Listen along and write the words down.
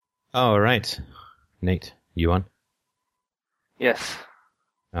All right. Nate, you on? Yes.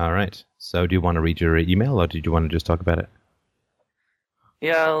 All right. So do you want to read your email or did you want to just talk about it?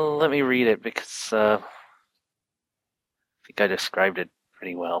 Yeah, let me read it because I think I described it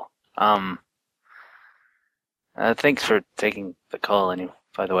pretty well. Thanks for taking the call,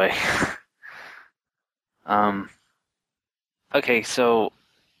 by the way. um, okay, so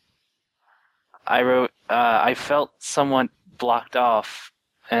I wrote, I felt somewhat blocked off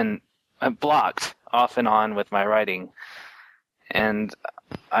and blocked off and on with my writing, and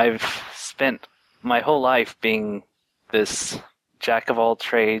I've spent my whole life being this jack of all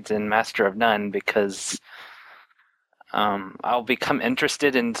trades and master of none because I'll become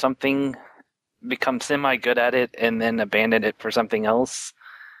interested in something, become semi good at it, and then abandon it for something else.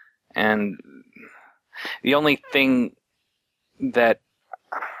 And the only thing that,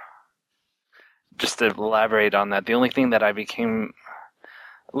 just to elaborate on that, the only thing that I became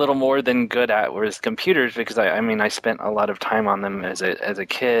a little more than good at was computers because I spent a lot of time on them as a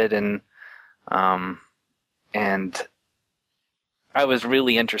kid, um, and I was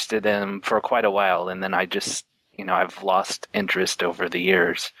really interested in them for quite a while, and then I just, I've lost interest over the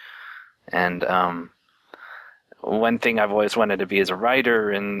years. And one thing I've always wanted to be is a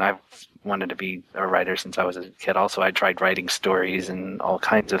writer, and I've wanted to be a writer since I was a kid. Also, I tried writing stories and all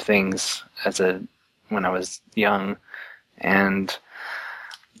kinds of things when I was young, and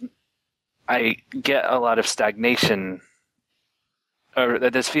I get a lot of stagnation, or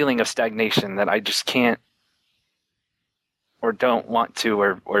this feeling of stagnation that I just can't or don't want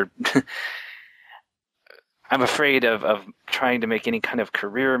to, or I'm afraid of trying to make any kind of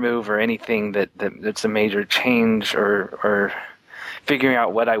career move or anything that's a major change, or figuring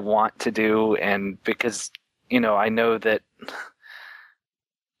out what I want to do. And because, I know that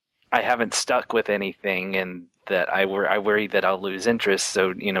I haven't stuck with anything, and that I worry that I'll lose interest.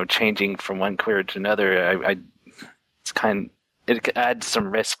 So, changing from one career to another, it adds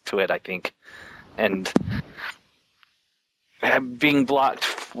some risk to it, I think. And being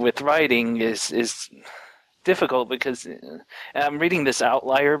blocked with writing is difficult because I'm reading this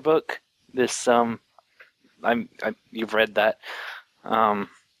Outlier book. This you've read that,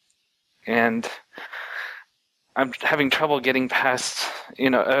 and I'm having trouble getting past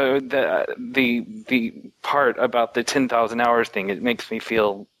the part about the 10,000 hours thing. It makes me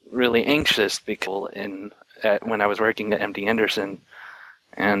feel really anxious because when I was working at MD Anderson,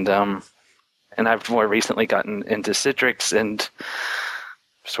 and I've more recently gotten into Citrix and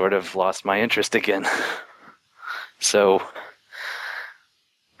sort of lost my interest again. So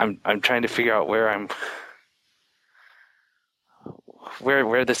I'm trying to figure out where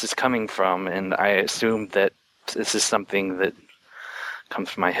this is coming from, and I assume that this is something that comes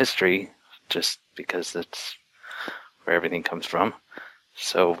from my history, just because that's where everything comes from.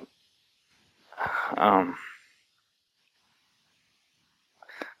 So,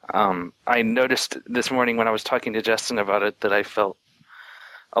 I noticed this morning when I was talking to Justin about it that I felt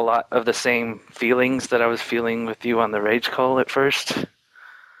a lot of the same feelings that I was feeling with you on the rage call at first.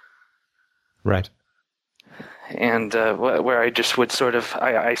 Right. And where I just would sort of,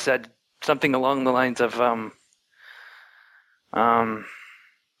 I said something along the lines of, I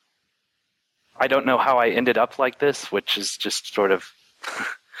don't know how I ended up like this, which is just sort of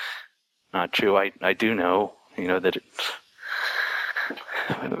not true. I do know, that it,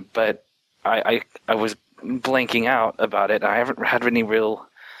 but I was blanking out about it. I haven't had any real,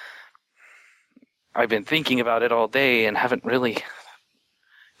 I've been thinking about it all day and haven't really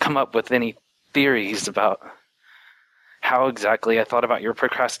come up with any theories about how exactly I thought about your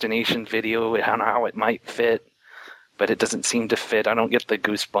procrastination video and how it might fit, but it doesn't seem to fit. I don't get the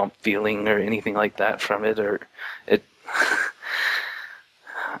goosebump feeling or anything like that from it, or it.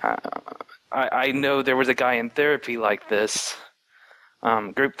 I know there was a guy in therapy like this,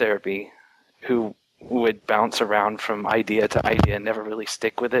 group therapy, who would bounce around from idea to idea and never really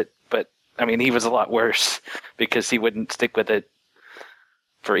stick with it. But I mean, he was a lot worse because he wouldn't stick with it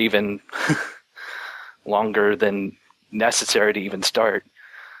for even longer than necessary to even start.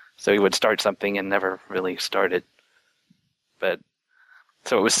 So he would start something and never really start it. But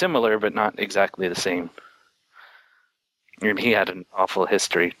so it was similar, but not exactly the same. And he had an awful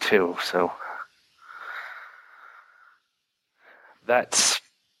history too. So that's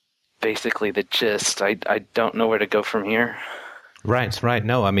basically the gist. I don't know where to go from here. Right.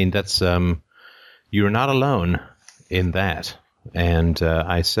 No, I mean, that's, you're not alone in that. And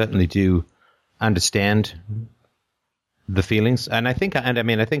I certainly do understand the feelings, and I think I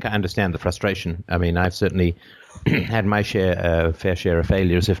understand the frustration. I mean, I've certainly had my fair share of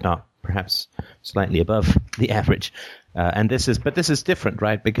failures, if not perhaps slightly above the average. And this is different,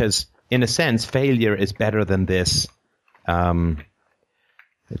 right? Because in a sense, failure is better than this. It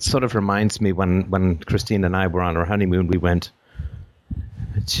sort of reminds me when Christine and I were on our honeymoon, we went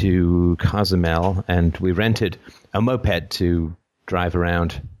to Cozumel and we rented a moped to drive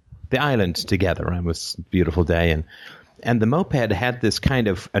around the island together. It was a beautiful day, and the moped had this kind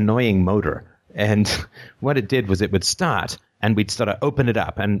of annoying motor. And what it did was it would start, and we'd sort of open it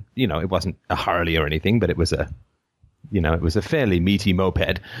up, and it wasn't a Harley or anything, but it was a fairly meaty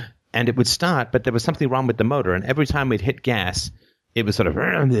moped, and it would start, but there was something wrong with the motor, and every time we'd hit gas, it was sort of,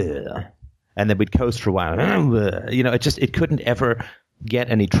 and then we'd coast for a while. It couldn't ever get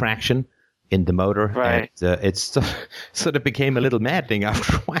any traction in the motor. Right. And, it sort of became a little maddening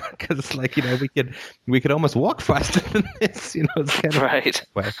after a while because, we could almost walk faster than this. It's kind of right.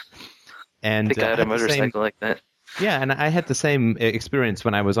 Way. And I think I had a motorcycle like that. Yeah, and I had the same experience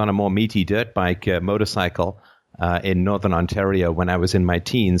when I was on a more meaty dirt bike motorcycle in Northern Ontario when I was in my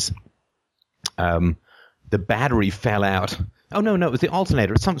teens. The battery fell out. Oh, no, it was the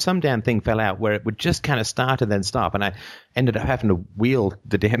alternator. Some damn thing fell out where it would just kind of start and then stop. And I ended up having to wheel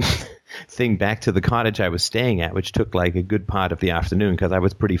the damn thing back to the cottage I was staying at, which took like a good part of the afternoon because I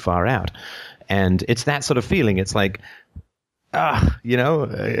was pretty far out. And it's that sort of feeling. It's like, will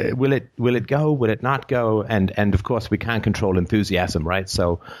it go? Will it not go? And of course, we can't control enthusiasm, right?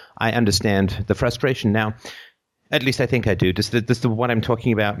 So I understand the frustration now. At least I think I do. Does what I'm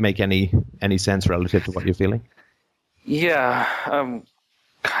talking about make any sense relative to what you're feeling? Yeah,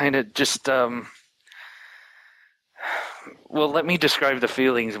 kind of just. Well, let me describe the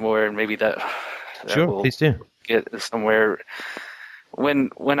feelings more, and maybe that sure, will please do. Get somewhere. When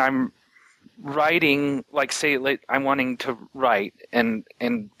I'm writing, I'm wanting to write and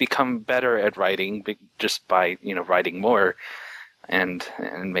become better at writing just by writing more, and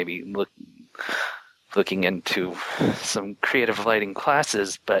maybe looking into some creative writing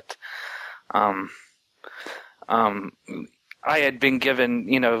classes, but I had been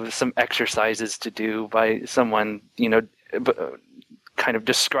given, some exercises to do by someone, kind of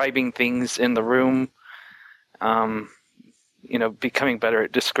describing things in the room, becoming better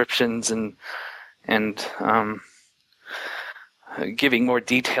at descriptions and giving more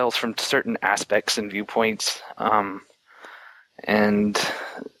details from certain aspects and viewpoints. And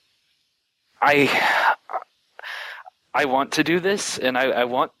I want to do this, and I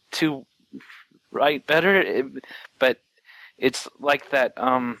want to write better, but it's like that,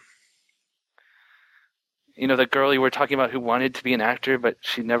 the girl you were talking about who wanted to be an actor, but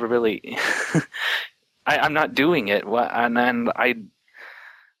she never really, I'm not doing it. And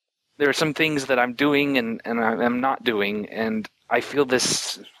there are some things that I'm doing and I'm not doing, and I feel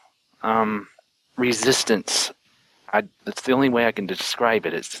this resistance. That's the only way I can describe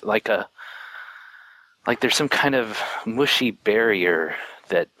it. It's like there's some kind of mushy barrier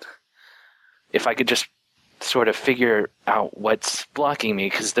that if I could just sort of figure out what's blocking me,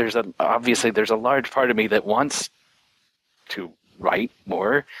 because obviously there's a large part of me that wants to write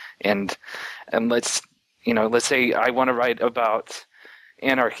more, and let's say I want to write about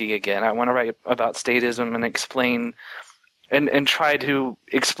anarchy again. I want to write about statism and explain and try to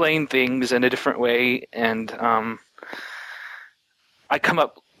explain things in a different way, and I come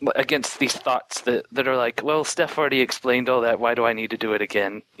up against these thoughts that are like, well, Steph already explained all that, why do I need to do it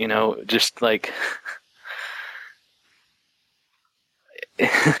again? Just like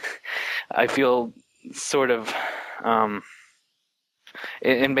I feel sort of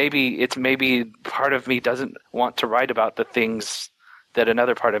and maybe part of me doesn't want to write about the things that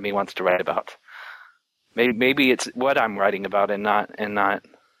another part of me wants to write about. Maybe it's what I'm writing about and not I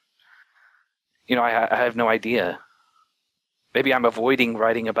have no idea. Maybe I'm avoiding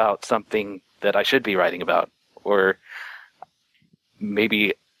writing about something that I should be writing about, or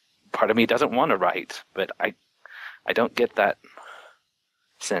maybe part of me doesn't want to write, but I don't get that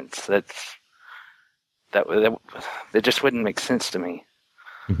sense. That just wouldn't make sense to me.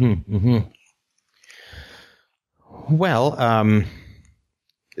 Mm-hmm, mm-hmm. Well,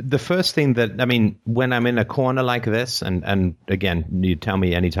 the first thing when I'm in a corner like this, and again, you tell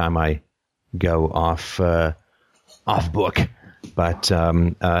me anytime I go off book, but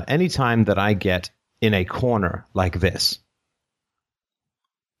anytime that I get in a corner like this,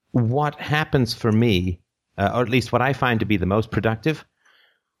 what happens for me, or at least what I find to be the most productive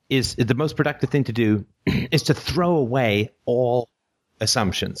thing to do is to throw away all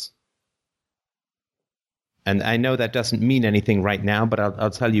assumptions. And I know that doesn't mean anything right now, but I'll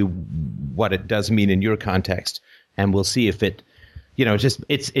tell you what it does mean in your context. and we'll see if it, just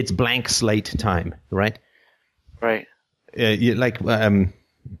it's blank slate time, right? Right.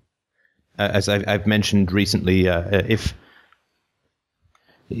 As I've mentioned recently, when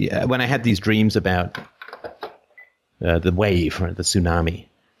I had these dreams about the wave or the tsunami,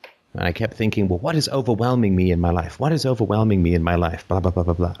 and I kept thinking, well, what is overwhelming me in my life? What is overwhelming me in my life? Blah, blah, blah,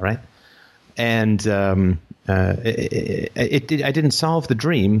 blah, blah, right? And I didn't solve the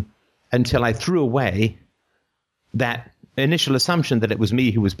dream until I threw away that initial assumption that it was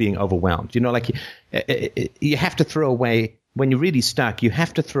me who was being overwhelmed. You have to throw away, when you're really stuck, you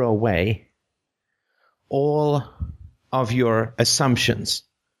have to throw away all of your assumptions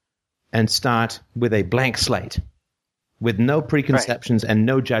and start with a blank slate, with no preconceptions and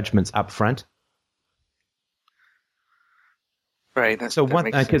no judgments up front. Right. So what?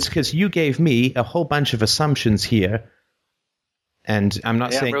 Because you gave me a whole bunch of assumptions here, and I'm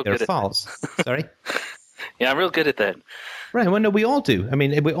not saying they're false. Sorry. Yeah, I'm real good at that. Right. Well, no, we all do. I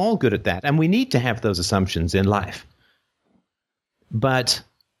mean, we're all good at that, and we need to have those assumptions in life. But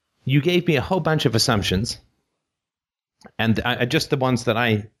you gave me a whole bunch of assumptions, and just the ones that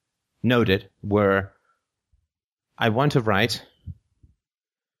I noted were: I want to write.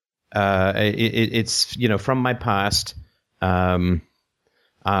 It's from my past.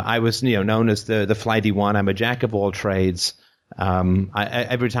 I was known as the flighty one. I'm a jack of all trades.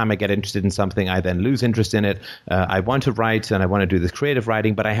 Every time I get interested in something, I then lose interest in it. I want to write and I want to do this creative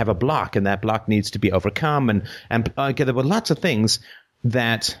writing, but I have a block, and that block needs to be overcome. And there were lots of things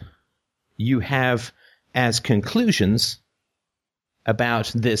that you have as conclusions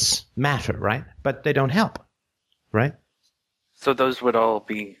about this matter, right? But they don't help, right? So those would all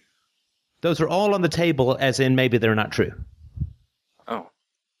be... Those are all on the table, as in maybe they're not true. Oh,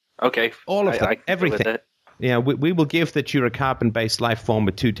 okay. All of them, I everything. Yeah, we will give that you're a carbon-based life form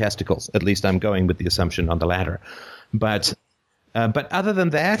with 2 testicles. At least I'm going with the assumption on the latter. But other than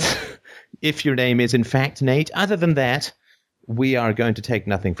that, if your name is in fact Nate, other than that, we are going to take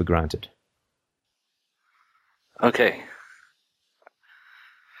nothing for granted. Okay.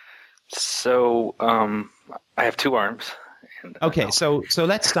 So I have 2 arms. Okay, so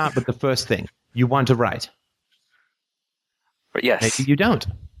let's start with the first thing. You want to write. But yes. Maybe you don't.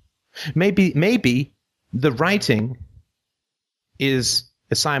 Maybe the writing is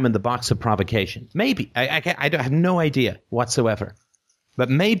a Simon the Boxer provocation. Maybe. I have no idea whatsoever. But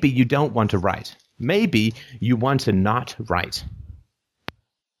maybe you don't want to write. Maybe you want to not write.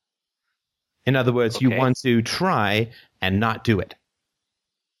 In other words, you want to try and not do it.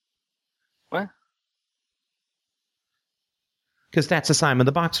 What? Because that's a Simon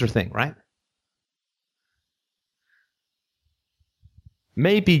the Boxer thing, right?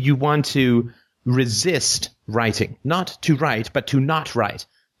 Maybe you want to resist writing. Not to write, but to not write,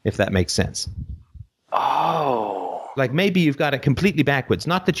 if that makes sense. Oh. Like maybe you've got it completely backwards.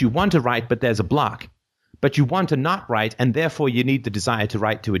 Not that you want to write, but there's a block. But you want to not write, and therefore you need the desire to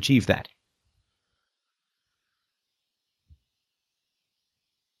write to achieve that.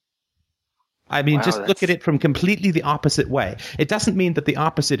 I mean, just look at it from completely the opposite way. It doesn't mean that the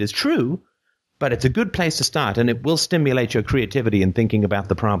opposite is true, but it's a good place to start, and it will stimulate your creativity in thinking about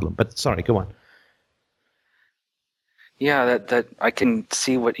the problem. But sorry, go on. Yeah, that I can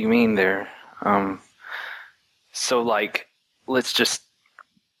see what you mean there. So, like, let's just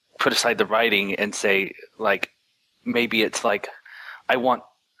put aside the writing and say, like, maybe it's like, I want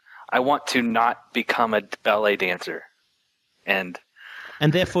to not become a ballet dancer, and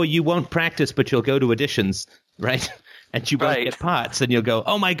therefore you won't practice, but you'll go to auditions, right? And you won't get parts, and you'll go,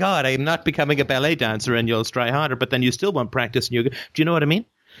 oh my God, I am not becoming a ballet dancer, and you'll try harder, but then you still won't practice, and do you know what I mean?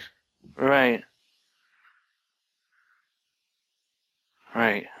 Right.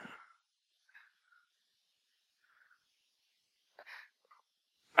 Right.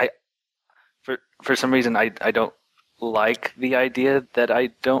 For some reason, I don't like the idea that I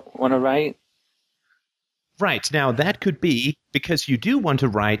don't want to write. Right. Now, that could be because you do want to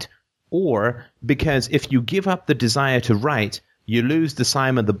write, or because if you give up the desire to write, you lose the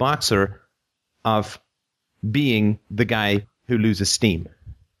Simon the Boxer of being the guy who loses steam.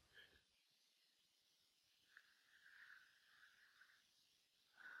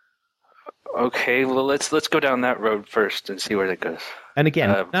 Okay, well let's go down that road first and see where that goes. And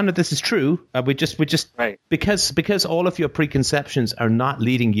again, none of this is true. We just right. because all of your preconceptions are not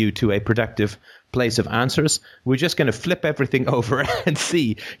leading you to a productive place of answers. We're just going to flip everything over and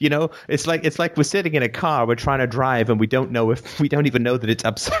see. You know, it's like we're sitting in a car, we're trying to drive, and we don't even know that it's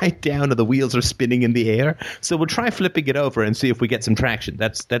upside down or the wheels are spinning in the air. So we'll try flipping it over and see if we get some traction.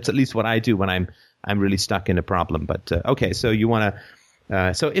 That's at least what I do when I'm really stuck in a problem. But okay, so you want to.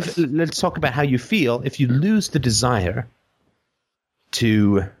 So let's talk about how you feel if you lose the desire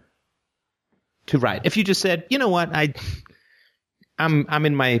to write. If you just said, you know what, I'm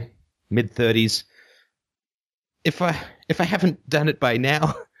in my mid-30s. If I haven't done it by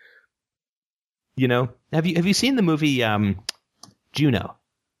now, you know, have you seen the movie Juno?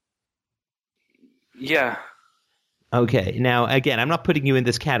 Yeah. Okay. Now, again, I'm not putting you in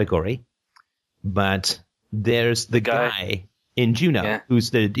this category, but there's the guy in Juno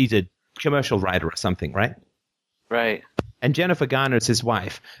he's a commercial writer or something, right? Right. And Jennifer Garner's his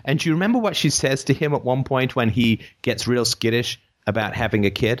wife. And do you remember what she says to him at one point when he gets real skittish about having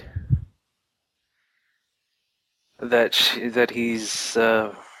a kid? That he's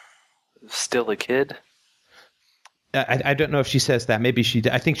still a kid? I don't know if she says that. Maybe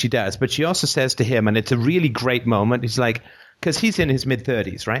I think she does. But she also says to him, and it's a really great moment. He's like, because he's in his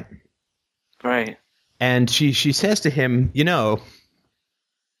mid-30s, right? Right. And she says to him, you know,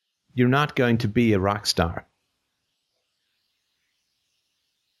 you're not going to be a rock star.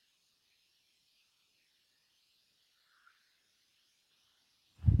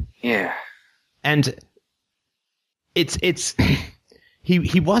 Yeah. And it's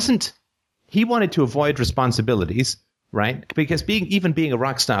he wanted to avoid responsibilities, right? Because being a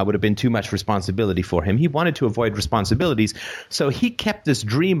rock star would have been too much responsibility for him. He wanted to avoid responsibilities, so he kept this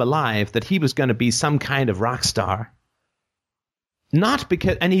dream alive that he was going to be some kind of rock star. Not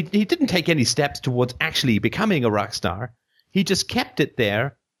because, and he didn't take any steps towards actually becoming a rock star. He just kept it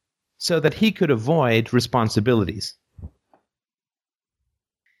there so that he could avoid responsibilities.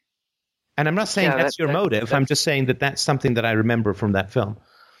 And I'm not saying that's your motive. I'm just saying that that's something that I remember from that film.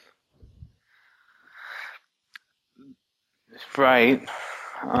 Right.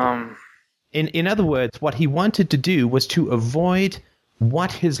 In other words, what he wanted to do was to avoid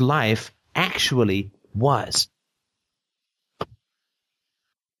what his life actually was.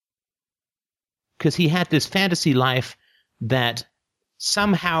 Because he had this fantasy life that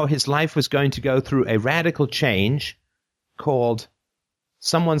somehow his life was going to go through a radical change called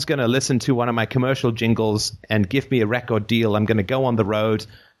someone's going to listen to one of my commercial jingles and give me a record deal. I'm going to go on the road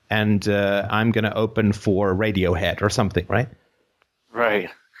and I'm going to open for Radiohead or something, right? Right.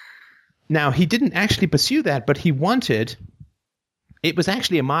 Now, he didn't actually pursue that, but he wanted... It was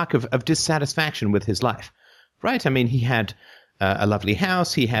actually a mark of dissatisfaction with his life, right? I mean, he had a lovely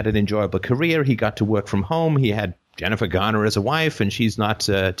house. He had an enjoyable career. He got to work from home. He had Jennifer Garner as a wife, and she's not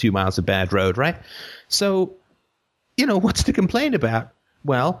 2 miles a bad road, right? So, you know, what's to complain about?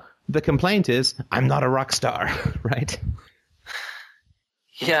 Well, the complaint is, I'm not a rock star, right?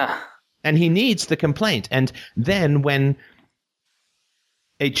 Yeah. And he needs the complaint. And then when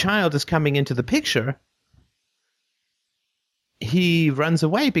a child is coming into the picture, he runs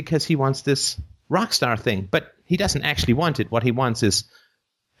away because he wants this rock star thing. But he doesn't actually want it. What he wants is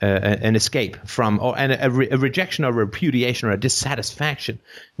an escape from, or a rejection or a repudiation or a dissatisfaction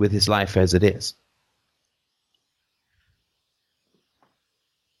with his life as it is.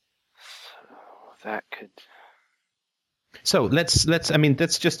 That could... So let's I mean,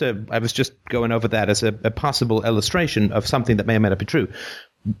 that's just I was just going over that as a possible illustration of something that may or may not be true.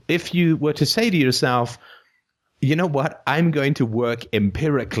 If you were to say to yourself, you know what, I'm going to work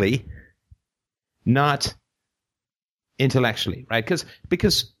empirically, not intellectually, right?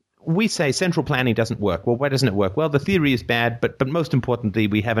 Because we say central planning doesn't work. Well, why doesn't it work? Well, the theory is bad, but most importantly,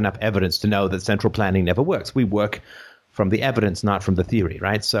 we have enough evidence to know that central planning never works. We work from the evidence, not from the theory,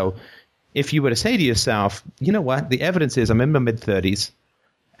 right? So if you were to say to yourself, you know what, the evidence is I'm in my mid-30s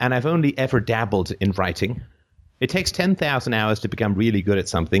and I've only ever dabbled in writing. It takes 10,000 hours to become really good at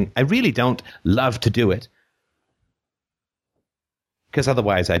something. I really don't love to do it because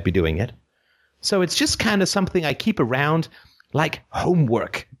otherwise I'd be doing it. So it's just kind of something I keep around like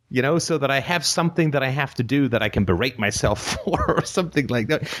homework, you know, so that I have something that I have to do that I can berate myself for or something like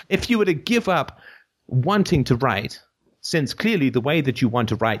that. If you were to give up wanting to write, since clearly the way that you want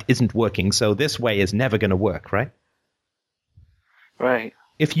to write isn't working, so this way is never going to work, right? Right.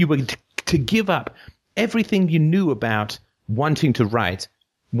 If you were to give up everything you knew about wanting to write,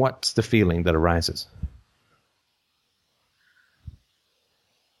 what's the feeling that arises?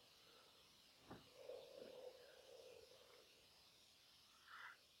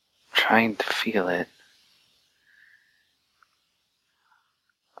 Trying to feel it.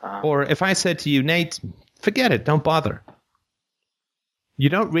 Or if I said to you, Nate, forget it, don't bother. You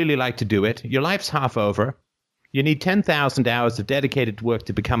don't really like to do it. Your life's half over. You need 10,000 hours of dedicated work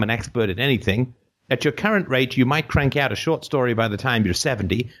to become an expert at anything. At your current rate, you might crank out a short story by the time you're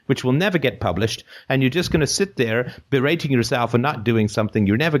 70, which will never get published, and you're just going to sit there berating yourself for not doing something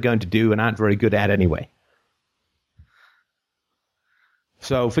you're never going to do and aren't very good at anyway.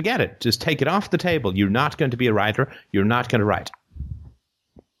 So forget it. Just take it off the table. You're not going to be a writer. You're not going to write.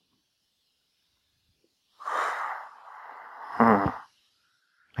 Huh.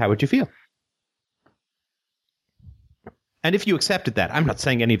 How would you feel? And if you accepted that, I'm not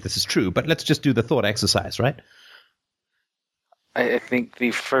saying any of this is true, but let's just do the thought exercise, right? I think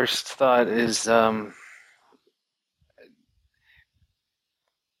the first thought is, or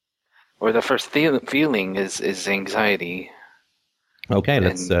the first feeling is anxiety. Okay,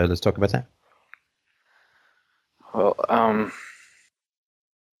 let's talk about that. Well,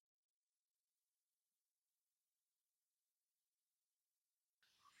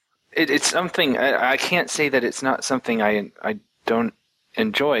 it's something I can't say that it's not something I don't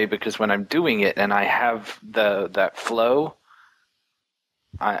enjoy, because when I'm doing it and I have that flow,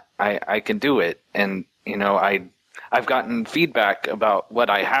 I can do it, and I've gotten feedback about what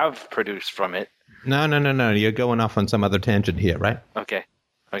I have produced from it. No. You're going off on some other tangent here, right? Okay.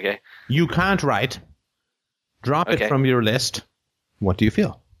 You can't write. Drop it from your list. What do you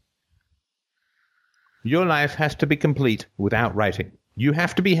feel? Your life has to be complete without writing. You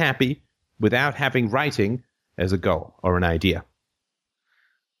have to be happy without having writing as a goal or an idea.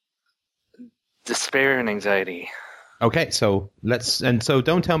 Despair and anxiety. Okay, so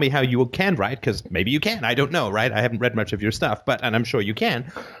don't tell me how you can write, because maybe you can. I don't know, right? I haven't read much of your stuff, and I'm sure you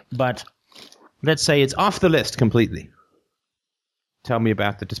can. But let's say it's off the list completely. Tell me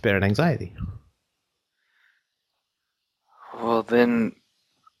about the despair and anxiety. Well, then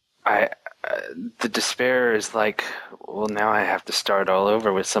the despair is like, well, now I have to start all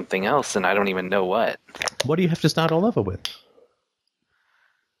over with something else, and I don't even know what. What do you have to start all over with?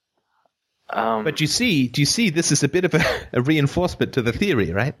 But do you see, this is a bit of a reinforcement to the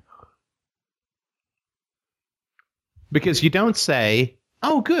theory, right? Because you don't say,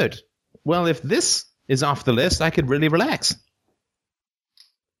 oh, good. Well, if this is off the list, I could really relax.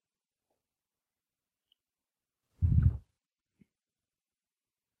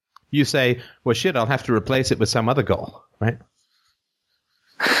 You say, well, shit, I'll have to replace it with some other goal, right?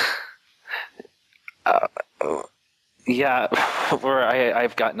 Yeah, where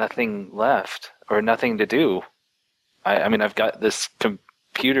I've got nothing left or nothing to do. I mean, I've got this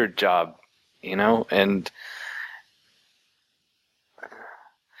computer job, and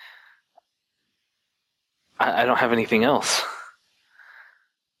I don't have anything else.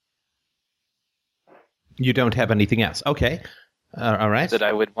 You don't have anything else. Okay. All right. That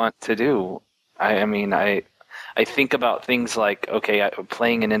I would want to do. I mean, I think about things like, okay,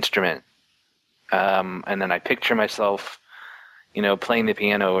 playing an instrument, and then I picture myself, playing the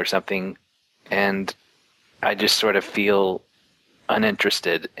piano or something, and I just sort of feel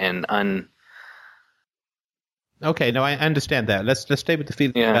uninterested and Okay, no, I understand that. Let's stay with the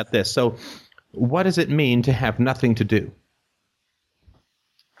feeling about this. So, what does it mean to have nothing to do?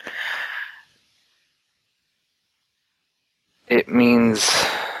 It means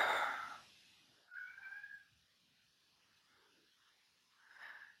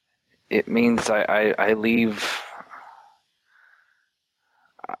I leave.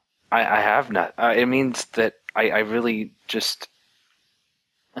 I have not. It means that I really just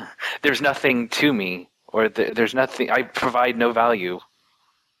there's nothing to me, or there's nothing. I provide no value.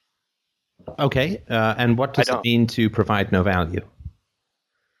 Okay, and what does it mean to provide no value?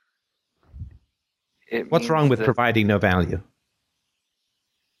 What's wrong with providing no value?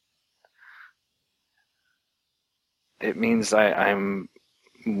 It means I'm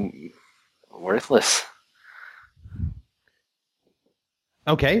worthless.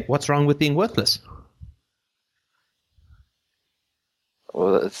 Okay, what's wrong with being worthless?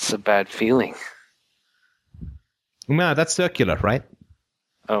 Well, it's a bad feeling. No, that's circular, right?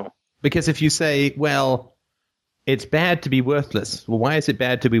 Oh. Because if you say, well, it's bad to be worthless. Well, why is it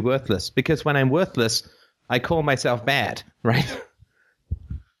bad to be worthless? Because when I'm worthless, I call myself bad, right?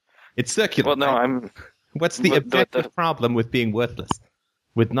 It's circular. Well, no, right? What's the objective problem with being worthless?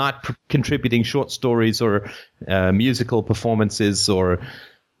 With not contributing short stories or musical performances or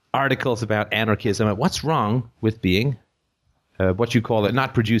articles about anarchism? What's wrong with being, what you call it,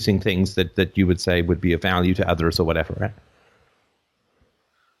 not producing things that you would say would be of value to others or whatever, right?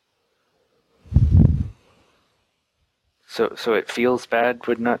 So it feels bad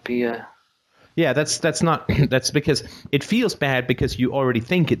would not be a... Yeah, that's not that's because it feels bad because you already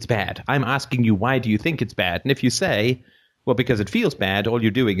think it's bad. I'm asking you, why do you think it's bad? And if you say, well, because it feels bad, all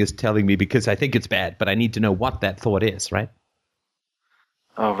you're doing is telling me because I think it's bad, but I need to know what that thought is, right?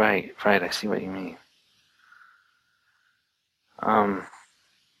 Oh, right. I see what you mean.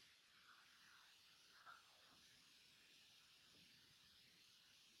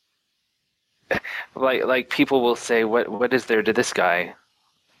 Like people will say, what is there to this guy?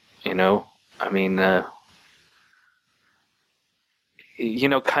 You know, I mean, kind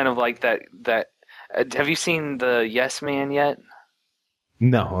of like that. Have you seen the Yes Man yet?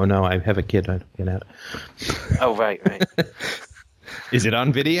 No, I have a kid. I don't get out. Oh, right. Is it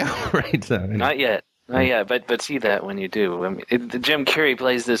on video? Right. So, anyway. Not yet. But see that when you do. I mean, Jim Carrey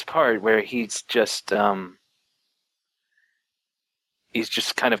plays this part where he's just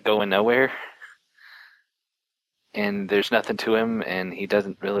kind of going nowhere, and there's nothing to him, and he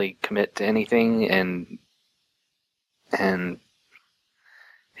doesn't really commit to anything, and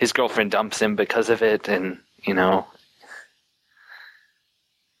his girlfriend dumps him because of it, and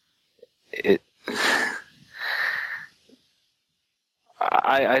it.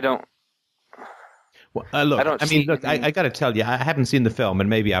 I don't. Well, I got to tell you, I haven't seen the film, and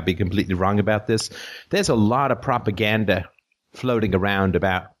maybe I'll be completely wrong about this. There's a lot of propaganda floating around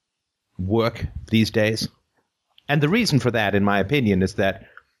about work these days. And the reason for that, in my opinion, is that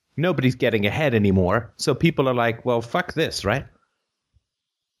nobody's getting ahead anymore. So people are like, well, fuck this, right?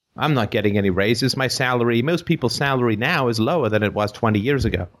 I'm not getting any raises. Most people's salary now is lower than it was 20 years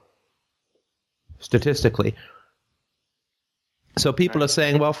ago, statistically. So people are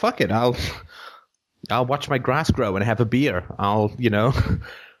saying, well, fuck it. I'll watch my grass grow and have a beer. I'll,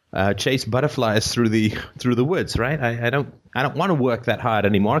 chase butterflies through the woods, right? I don't want to work that hard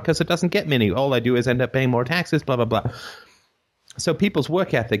anymore because it doesn't get me any. All I do is end up paying more taxes, blah, blah, blah. So people's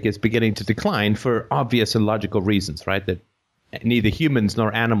work ethic is beginning to decline for obvious and logical reasons, right? That neither humans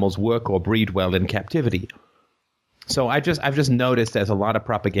nor animals work or breed well in captivity. So I've just noticed there's a lot of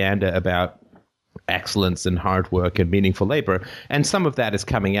propaganda about excellence and hard work and meaningful labor, and some of that is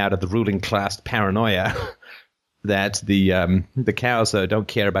coming out of the ruling class paranoia that the cows don't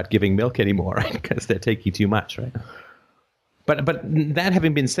care about giving milk anymore, right? Because they're taking too much, right? But that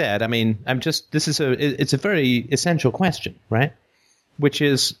having been said, I mean, it's a very essential question, right? Which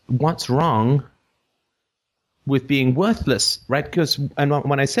is, what's wrong with being worthless, right? Because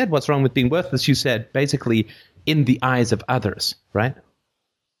when I said what's wrong with being worthless, you said basically in the eyes of others, right?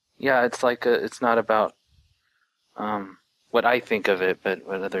 Yeah, it's like it's not about what I think of it, but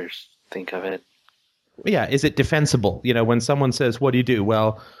what others think of it. Yeah, is it defensible? When someone says, "What do you do?"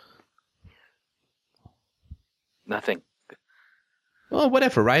 Well, nothing. Well,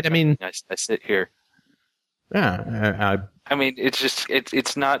 whatever, right? I mean, I sit here. Yeah, I mean, it's just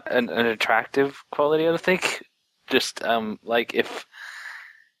it's not an attractive quality, I think. Just like if.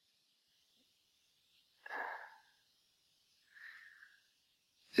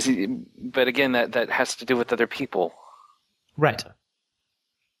 See, but again, that has to do with other people. Right.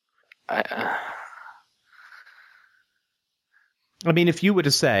 I mean, if you were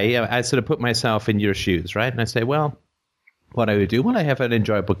to say, I sort of put myself in your shoes, right? And I say, well, what I would do, well, I have an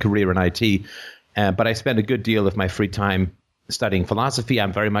enjoyable career in IT, but I spend a good deal of my free time studying philosophy.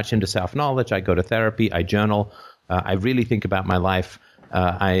 I'm very much into self-knowledge. I go to therapy. I journal. I really think about my life.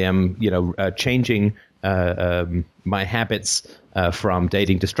 I am, changing my habits from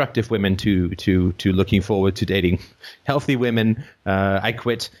dating destructive women to looking forward to dating healthy women. I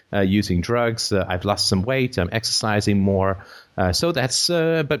quit using drugs. I've lost some weight. I'm exercising more. So that's,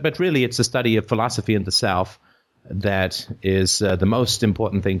 but really it's a study of philosophy and the self that is the most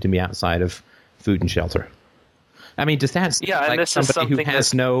important thing to me outside of food and shelter. I mean, does that sound like somebody who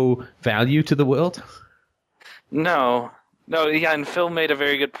has no value to the world? No, yeah, and Phil made a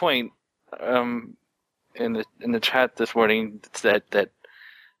very good point in the chat this morning. That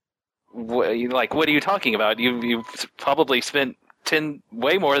what are you talking about? You've probably spent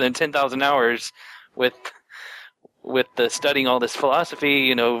way more than 10,000 hours with the studying all this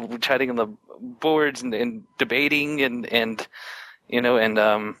philosophy. Chatting on the boards and debating and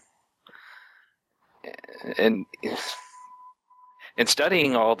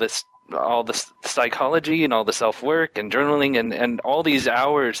studying all this psychology and all the self-work and journaling and all these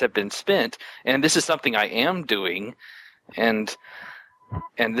hours have been spent, and this is something I am doing, and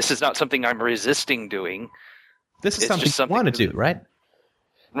this is not something I'm resisting doing. This is something you want to do, right?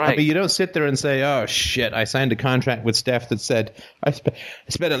 Right. I mean, you don't sit there and say, oh, shit, I signed a contract with Steph that said I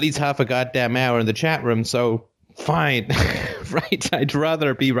spent at least half a goddamn hour in the chat room, so fine, right? I'd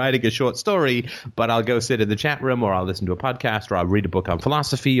rather be writing a short story, but I'll go sit in the chat room, or I'll listen to a podcast, or I'll read a book on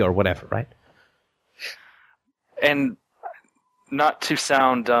philosophy, or whatever, right? And not to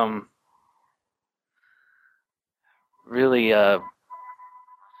sound really,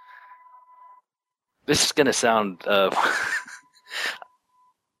 this is going to sound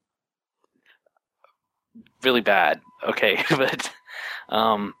really bad, okay, but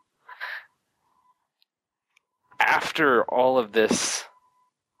after all of this,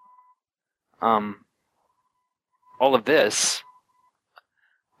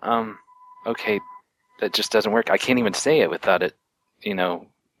 Okay, that just doesn't work. I can't even say it without it,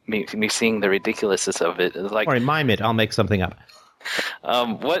 me seeing the ridiculousness of it. It's like, Sorry, mime it. I'll make something up.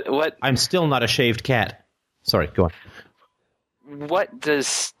 what? I'm still not a shaved cat. Sorry, go on. What does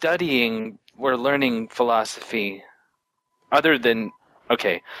studying or learning philosophy, other than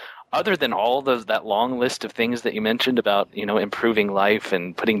all that long list of things that you mentioned about, improving life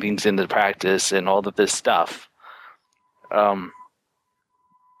and putting things into practice and all of this stuff,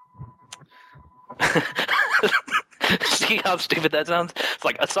 see how stupid that sounds? It's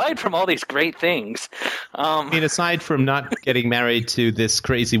like, aside from all these great things, I mean, aside from not getting married to this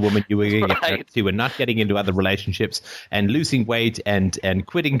crazy woman you were going to get married to, and not getting into other relationships, and losing weight, and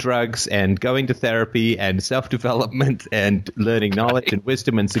quitting drugs, and going to therapy, and self-development, and learning knowledge and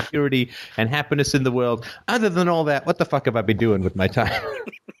wisdom and security and happiness in the world, other than all that, what the fuck have I been doing with my time?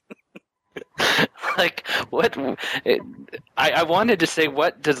 Like, what? I wanted to say,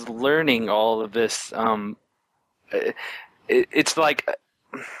 what does learning all of this? It's like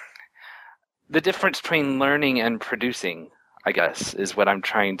the difference between learning and producing, I guess, is what I'm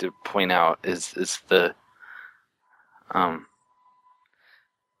trying to point out. Is the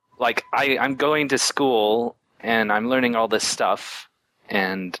like I'm going to school and I'm learning all this stuff,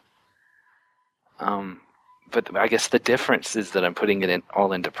 and but I guess the difference is that I'm putting it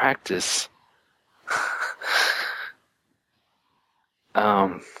all into practice.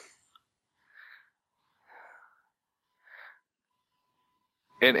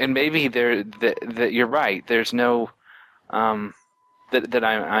 And maybe that you're right. There's no that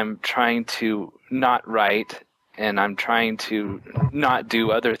I'm trying to not write, and I'm trying to not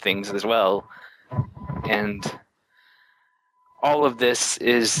do other things as well, and all of this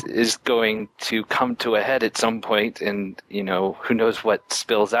is going to come to a head at some point, and who knows what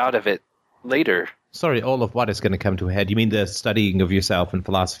spills out of it later. Sorry, all of what is going to come to a head? You mean the studying of yourself and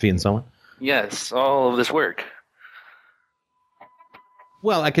philosophy and so on? Yes, all of this work.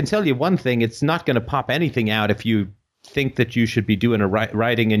 Well, I can tell you one thing. It's not going to pop anything out if you think that you should be doing a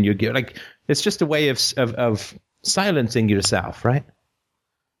writing, and it's just a way of silencing yourself, right?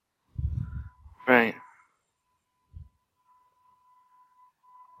 Right.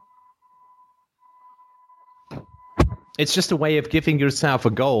 It's just a way of giving yourself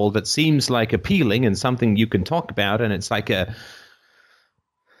a goal that seems like appealing and something you can talk about, and it's like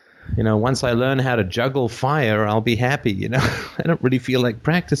once I learn how to juggle fire, I'll be happy, I don't really feel like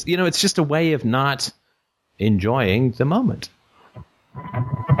practice. It's just a way of not enjoying the moment.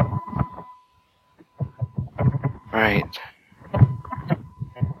 Right.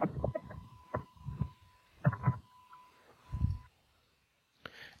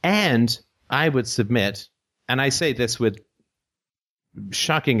 And I would submit, and I say this with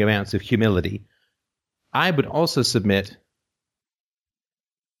shocking amounts of humility, I would also submit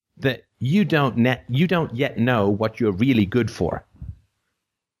that you don't yet know what you're really good for.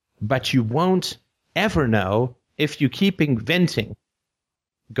 But you won't ever know if you keep inventing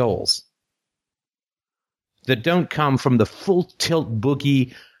goals that don't come from the full tilt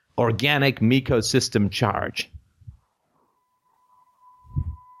boogie organic Miko system charge.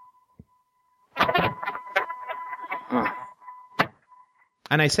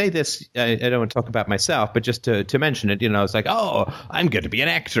 And I say this, I don't want to talk about myself, but just to mention it, it's like, oh, I'm going to be an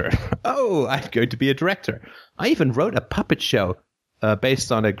actor. Oh, I'm going to be a director. I even wrote a puppet show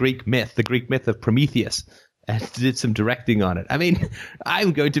based on a Greek myth, the Greek myth of Prometheus, and did some directing on it. I mean,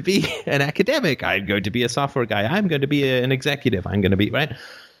 I'm going to be an academic. I'm going to be a software guy. I'm going to be an executive. I'm going to be, right?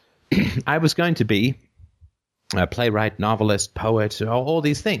 I was going to be a playwright, novelist, poet, all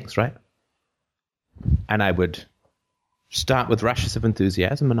these things, right? And I would start with rushes of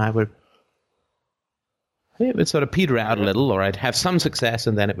enthusiasm, and it would sort of peter out a little, or I'd have some success,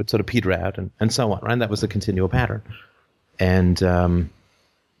 and then it would sort of peter out, and so on, right? And that was the continual pattern. And then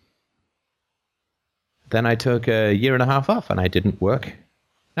I took a year and a half off, and I didn't work.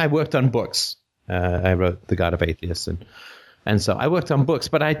 I worked on books. I wrote The God of Atheists, and so I worked on books,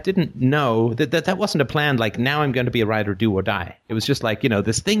 but I didn't know that wasn't a plan, like, now I'm going to be a writer, do or die. It was just like,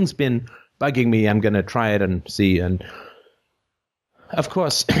 this thing's been bugging me, I'm going to try it and see, and of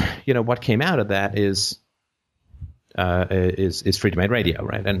course, what came out of that is Free Domain Radio,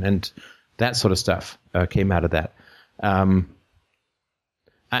 right? And that sort of stuff came out of that.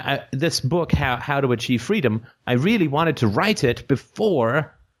 This book, How to Achieve Freedom, I really wanted to write it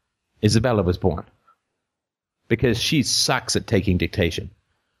before Isabella was born, because she sucks at taking dictation.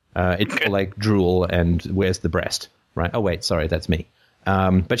 It's more like drool and where's the breast, right? Oh, wait, sorry, that's me.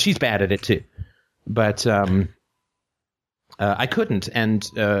 But she's bad at it too. But I couldn't, and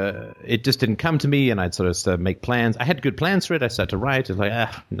it just didn't come to me, and I'd sort of make plans. I had good plans for it. I started to write. It's like,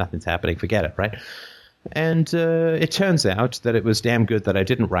 nothing's happening. Forget it, right? And it turns out that it was damn good that I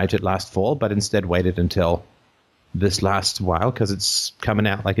didn't write it last fall, but instead waited until this last while, because it's coming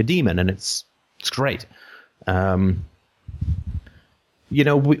out like a demon, and it's great. We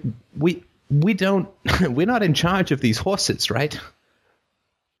don't we're not in charge of these horses, right?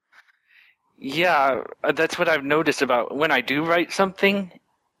 Yeah, that's what I've noticed about when I do write something.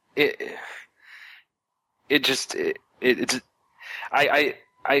 It's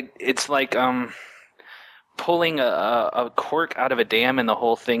like pulling a cork out of a dam and the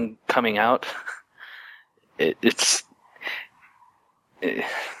whole thing coming out.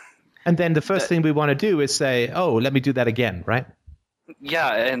 And then the first thing we want to do is say, "Oh, let me do that again," right?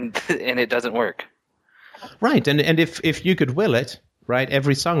 Yeah, and it doesn't work. Right, and if you could will it, right,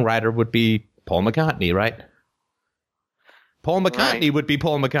 every songwriter would be Paul McCartney, right? Paul McCartney would be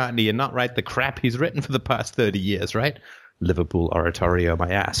Paul McCartney and not write the crap he's written for the past 30 years, right? Liverpool oratorio,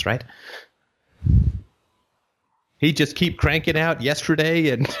 my ass, right? He'd just keep cranking out Yesterday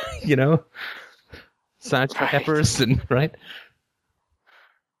and, Sgt. Pepper's, and right?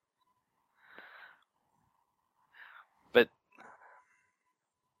 But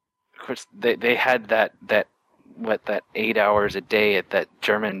of course they had that 8 hours a day at that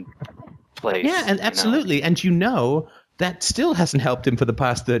German place. Yeah, and absolutely. And that still hasn't helped him for the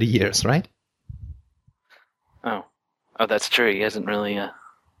past 30 years, right? Oh, that's true. He hasn't really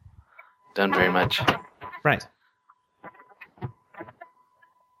done very much. Right.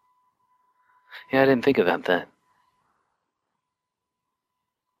 Yeah, I didn't think about that.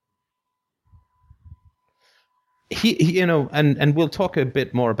 And we'll talk a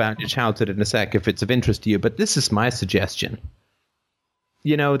bit more about your childhood in a sec if it's of interest to you, but this is my suggestion.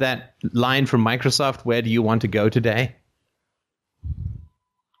 You know that line from Microsoft, "Where do you want to go today?"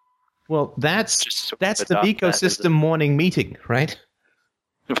 Well, that's the ecosystem morning meeting, right?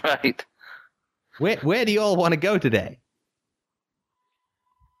 Right. Where do you all want to go today?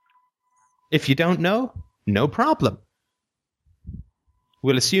 If you don't know, no problem.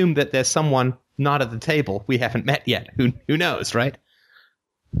 We'll assume that there's someone not at the table we haven't met yet. Who knows, right?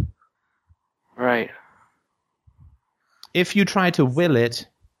 Right. If you try to will it,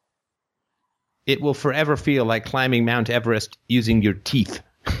 it will forever feel like climbing Mount Everest using your teeth.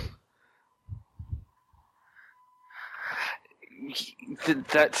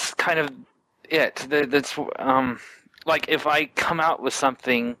 That's kind of it. That's like if I come out with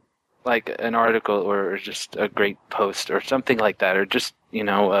something like an article or just a great post or something like that, or just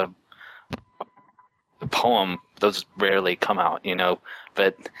a poem. Those rarely come out,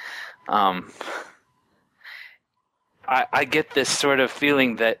 but I get this sort of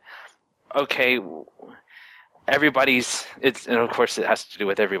feeling that okay, and of course it has to do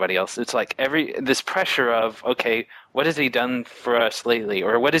with everybody else. It's like this pressure of okay, what has he done for us lately,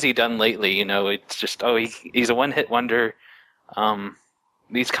 or what has he done lately? It's just he's a one-hit wonder.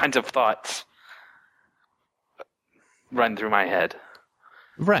 These kinds of thoughts run through my head.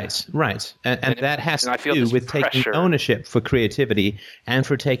 Right. And that has to do with taking pressure. Ownership for creativity and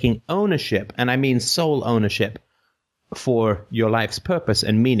for taking ownership, and I mean sole ownership, for your life's purpose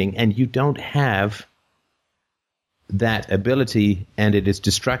and meaning, and you don't have that ability, and it is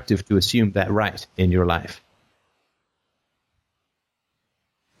destructive to assume that right in your life.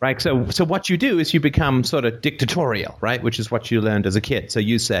 Right, so what you do is you become sort of dictatorial, right, which is what you learned as a kid. So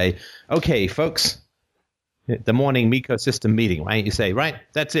you say, okay, folks, the morning ecosystem meeting, right? You say, right,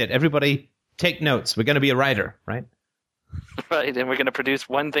 that's it. Everybody take notes. We're going to be a writer, right? Right, and we're going to produce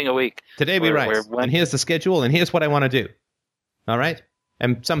one thing a week. Today we write, and here's the schedule, and here's what I want to do. All right?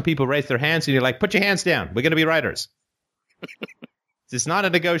 And some people raise their hands, and you're like, put your hands down. We're going to be writers. It's not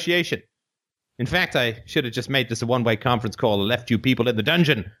a negotiation. In fact, I should have just made this a one-way conference call and left you people in the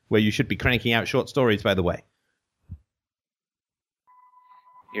dungeon, where you should be cranking out short stories, by the way.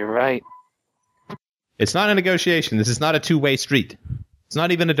 You're right. It's not a negotiation. This is not a two-way street. It's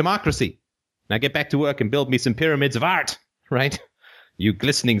not even a democracy. Now get back to work and build me some pyramids of art, right? You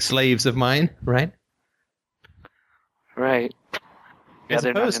glistening slaves of mine, right? Right. As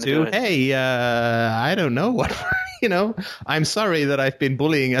opposed to, hey, I don't know what, I'm sorry that I've been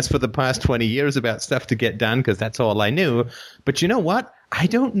bullying us for the past 20 years about stuff to get done because that's all I knew. But you know what? I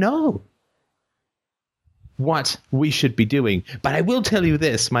don't know what we should be doing. But I will tell you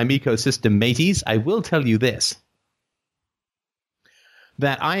this, my ecosystem mateys, I will tell you this,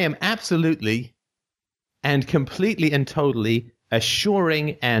 that I am absolutely and completely and totally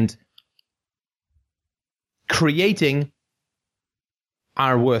assuring and creating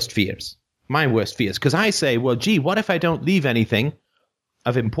our worst fears. my worst fears. Because I say, well, gee, what if I don't leave anything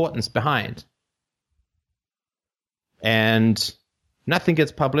of importance behind? And nothing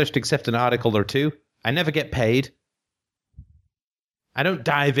gets published except an article or two. I never get paid. I don't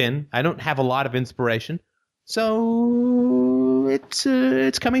dive in. I don't have a lot of inspiration. So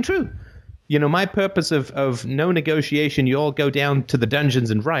it's coming true. You know, my purpose of no negotiation, you all go down to the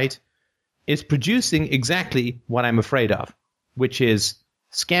dungeons and write, is producing exactly what I'm afraid of, which is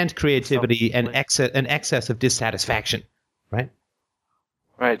scant creativity and excess of dissatisfaction, right?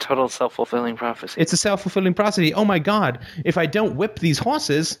 Right, total self-fulfilling prophecy. It's a self-fulfilling prophecy. Oh my God, if I don't whip these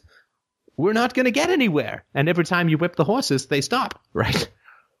horses, we're not going to get anywhere. And every time you whip the horses, they stop, right?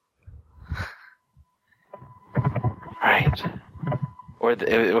 Right. Or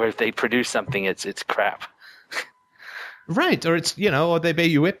if they produce something, it's crap. Right, or it's, or they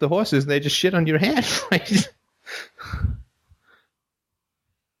you whip the horses, they just shit on your hand, right?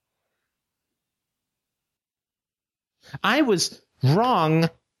 I was wrong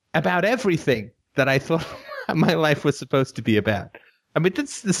about everything that I thought my life was supposed to be about. I mean,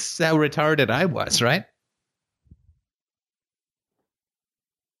 this is how retarded I was, right?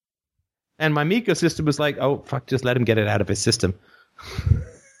 And my Miko system was like, oh, fuck, just let him get it out of his system.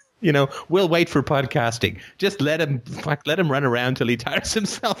 We'll wait for podcasting. Just let him run around till he tires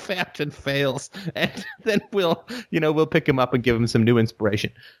himself out and fails. And then we'll pick him up and give him some new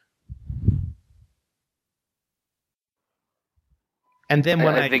inspiration. And then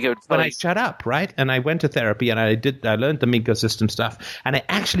when I shut up, right, and I went to therapy and I learned the Miko system stuff, and I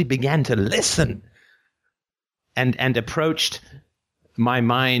actually began to listen and approached my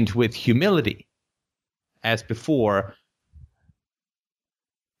mind with humility, as before,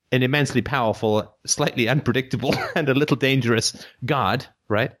 an immensely powerful, slightly unpredictable, and a little dangerous God,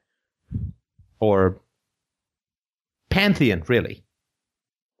 right? Or pantheon, really.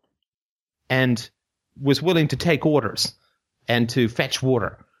 And was willing to take orders and to fetch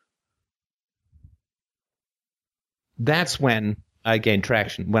water. That's when I gained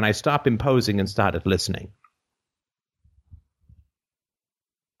traction, when I stopped imposing and started listening.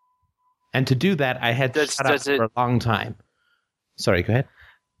 And to do that, I had to shut up for a long time. Sorry, go ahead.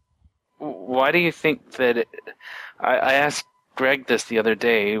 Why do you think that... I asked Greg this the other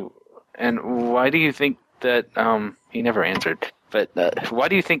day, and why do you think that... he never answered, but why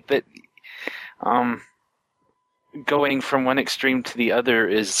do you think that going from one extreme to the other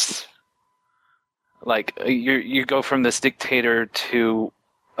is... Like, you go from this dictator to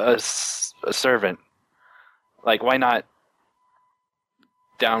a servant. Like, why not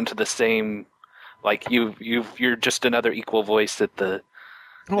down to the same... Like, you're just another equal voice at the...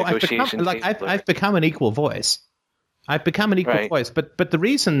 I've become an equal voice. I've become an equal voice. But the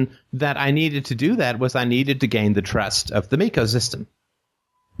reason that I needed to do that was I needed to gain the trust of the Miko system.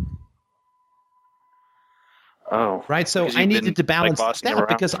 Oh. Right? So I needed to balance that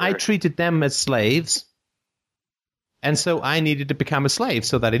because I treated them as slaves. And so I needed to become a slave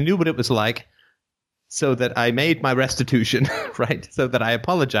so that I knew what it was like, so that I made my restitution, right? So that I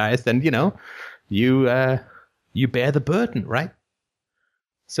apologized and, you bear the burden, right?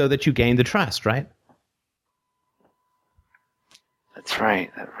 So that you gain the trust, right? That's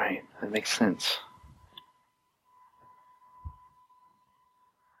right. That makes sense.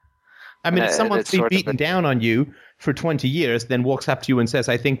 I mean, if someone's been beaten down on you for 20 years, then walks up to you and says,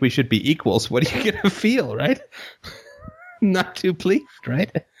 I think we should be equals, what are you going to feel, right? Not too pleased,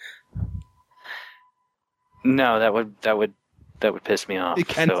 right? No, that would piss me off.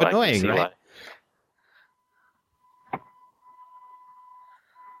 It's kind of annoying, right? Why.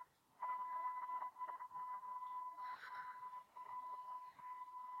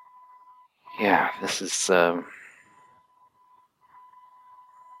 Yeah, this is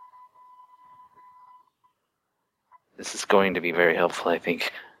going to be very helpful, I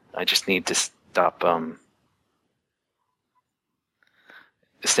think. I just need to stop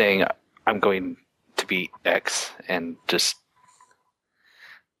saying I'm going to be X and just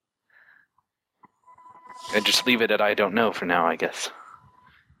leave it at I don't know for now, I guess.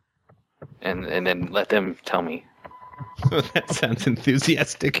 And then let them tell me. Oh, that sounds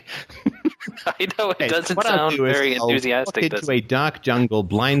enthusiastic. I know it doesn't sound very enthusiastic. Walk into a dark jungle,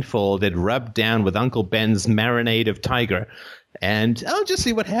 blindfolded, rubbed down with Uncle Ben's marinade of tiger, and I'll just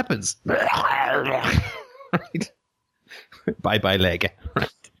see what happens. Right? Bye, leg.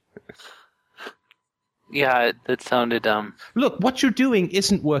 Right. Yeah, that sounded Look, what you're doing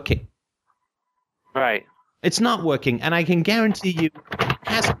isn't working. Right. It's not working, and I can guarantee you it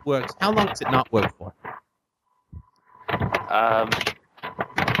hasn't worked. How long has it not worked for?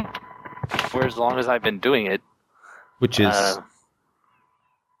 For as long as I've been doing it. Which is?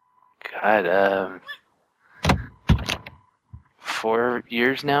 God, 4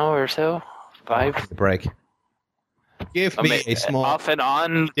 years now or so, 5. Break. Give me a small. Off and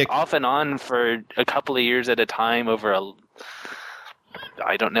on for a couple of years at a time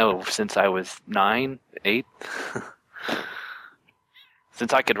I don't know, since I was 9, 8.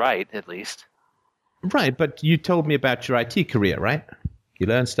 Since I could write, at least. Right, but you told me about your IT career, right? You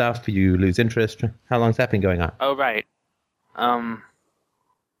learn stuff, you lose interest. How long's that been going on? Oh, right. Let's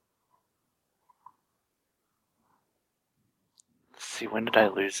see, when did I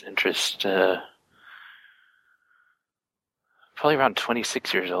lose interest? Probably around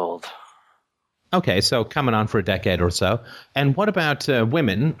 26 years old. Okay, so coming on for a decade or so. And what about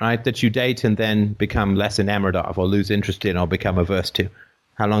women, right, that you date and then become less enamored of or lose interest in or become averse to?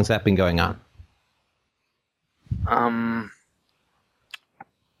 How long's that been going on?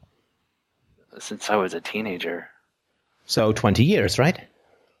 Since I was a teenager. So 20 years, right?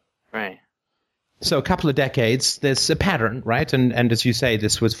 Right. So a couple of decades, there's a pattern, right? And as you say,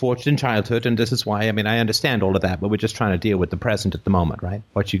 this was forged in childhood, and this is why, I mean, I understand all of that, but we're just trying to deal with the present at the moment, right?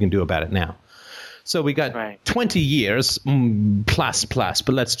 What you can do about it now. So we got 20 years, plus, but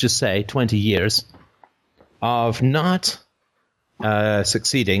let's just say 20 years of not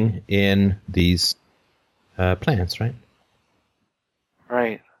succeeding in these plans, right?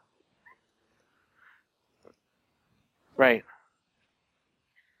 Right. Right.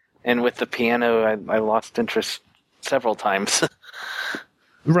 And with the piano, I lost interest several times.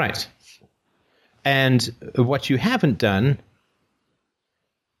 Right. And what you haven't done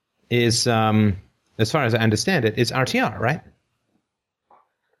is, as far as I understand it, is RTR, right?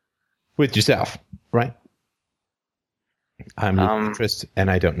 With yourself, right? I'm losing interest,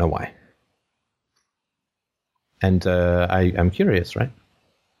 and I don't know why. And I'm curious, right?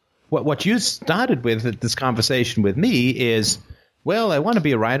 What you started with this conversation with me is, well, I want to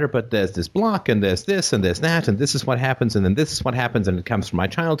be a writer, but there's this block, and there's this, and there's that, and this is what happens, and then this is what happens, and it comes from my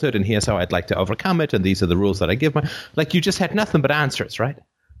childhood, and here's how I'd like to overcome it, and these are the rules that I give my... Like, you just had nothing but answers, right?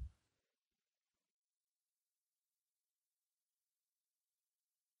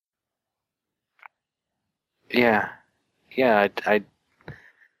 Yeah. I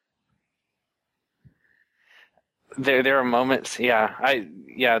there are moments.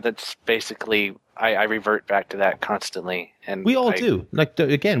 That's basically I revert back to that constantly, and we all do. Like,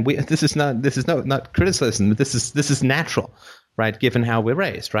 again, this is not criticism. This is natural, right? Given how we're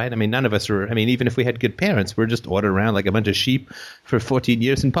raised, right? I mean, none of us are. I mean, even if we had good parents, we're just ordered around like a bunch of sheep for 14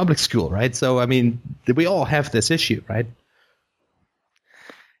 years in public school, right? So, I mean, we all have this issue, right?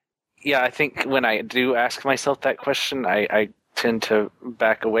 Yeah, I think when I do ask myself that question, I tend to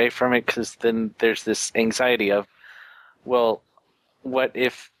back away from it, because then there's this anxiety of, well, what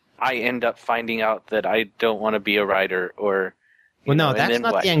if I end up finding out that I don't want to be a writer, or... Well, no, that's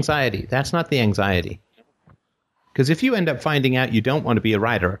not the anxiety. That's not the anxiety. Because if you end up finding out you don't want to be a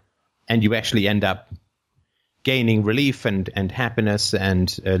writer, and you actually end up gaining relief and happiness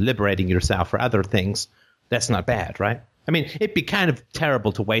and liberating yourself for other things, that's not bad, right? I mean, it'd be kind of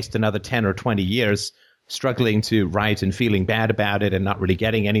terrible to waste another 10 or 20 years struggling to write and feeling bad about it and not really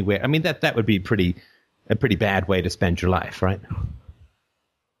getting anywhere. I mean, that would be a pretty bad way to spend your life, right?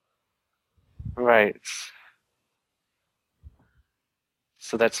 Right.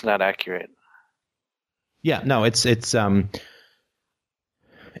 So that's not accurate. Yeah, no, it's the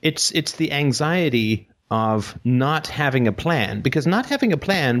anxiety of not having a plan, because not having a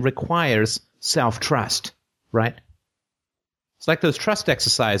plan requires self-trust, right? It's like those trust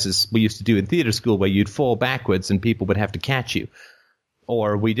exercises we used to do in theater school where you'd fall backwards and people would have to catch you.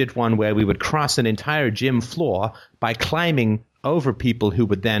 Or we did one where we would cross an entire gym floor by climbing over people who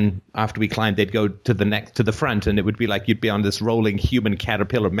would then, after we climbed, they'd go to the front, and it would be like you'd be on this rolling human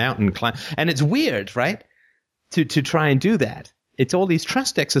caterpillar mountain climb. And it's weird, right? To try and do that. It's all these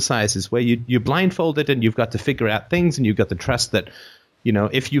trust exercises where you're blindfolded and you've got to figure out things, and you've got to trust that, you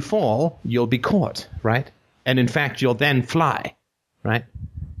know, if you fall, you'll be caught, right? And in fact, you'll then fly, right?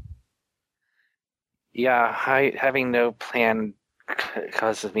 Yeah, having no plan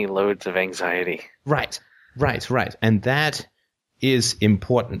causes me loads of anxiety. Right. And that is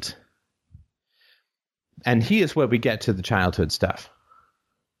important. And here's where we get to the childhood stuff.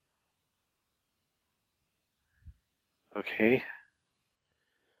 Okay.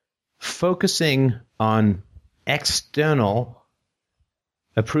 Focusing on external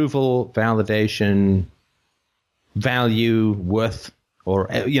approval, validation, value, worth, or,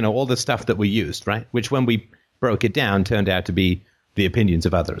 you know, all the stuff that we used, right? Which, when we broke it down, turned out to be the opinions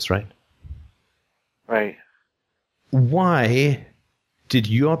of others, right? Right. Why did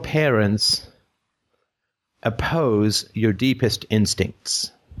your parents oppose your deepest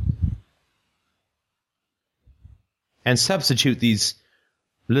instincts? and substitute these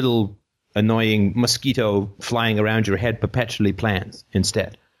little annoying mosquito flying around your head perpetually plans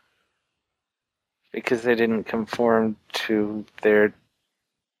instead. Because they didn't conform to their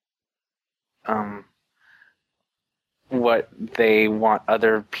what they want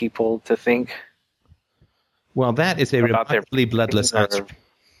other people to think. Well, that is a remarkably bloodless answer.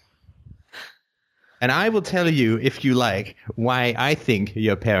 And I will tell you, if you like, why I think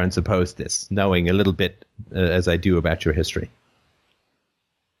your parents opposed this, knowing a little bit as I do about your history.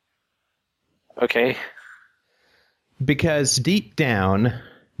 Okay. Because deep down,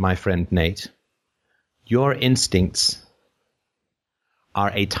 my friend Nate, your instincts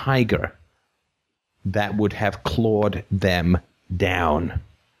are a tiger that would have clawed them down.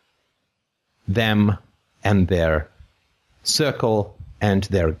 Them and their circle and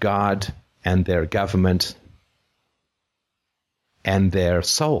their God and their government and their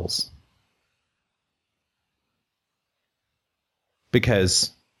souls.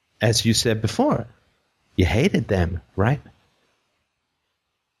 Because, as you said before, you hated them, right?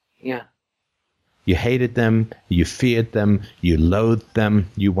 Yeah. You hated them, you feared them, you loathed them,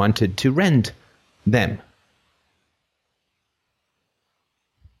 you wanted to rend them.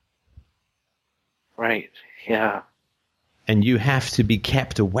 Right, yeah. And you have to be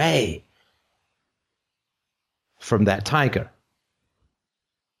kept away from that tiger.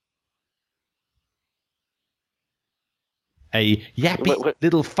 A yappy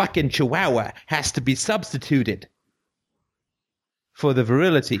little fucking chihuahua has to be substituted for the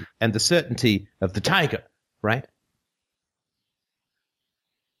virility and the certainty of the tiger, right?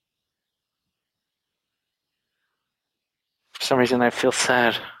 For some reason, I feel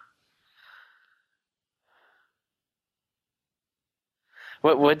sad.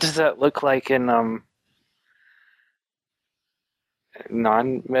 What does that look like in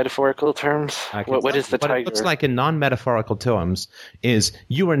non-metaphorical terms? What is the tiger? What it looks like in non-metaphorical terms is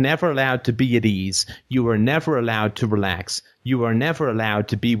you are never allowed to be at ease. You are never allowed to relax. You are never allowed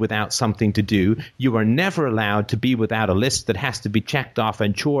to be without something to do. You are never allowed to be without a list that has to be checked off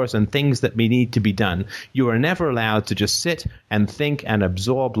and chores and things that may need to be done. You are never allowed to just sit and think and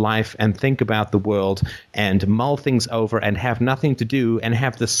absorb life and think about the world and mull things over and have nothing to do and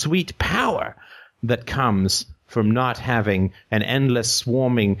have the sweet power that comes from not having an endless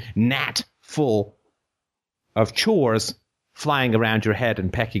swarming gnat full of chores flying around your head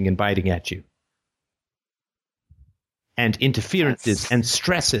and pecking and biting at you. And interferences and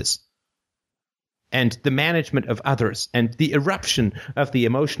stresses and the management of others and the eruption of the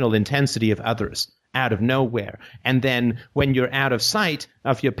emotional intensity of others out of nowhere. And then when you're out of sight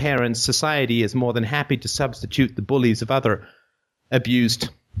of your parents, society is more than happy to substitute the bullies of other abused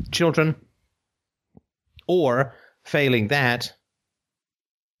children. Or, failing that,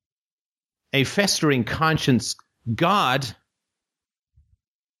 a festering conscience God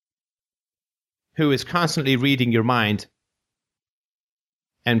who is constantly reading your mind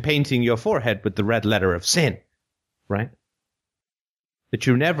and painting your forehead with the red letter of sin, right? That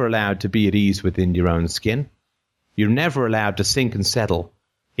you're never allowed to be at ease within your own skin. You're never allowed to sink and settle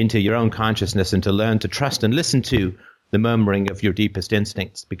into your own consciousness and to learn to trust and listen to the murmuring of your deepest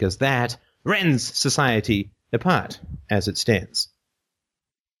instincts, because that rends society apart as it stands.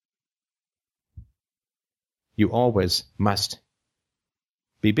 You always must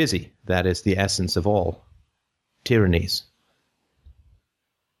be busy. That is the essence of all tyrannies.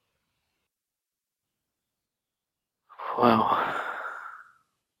 Wow.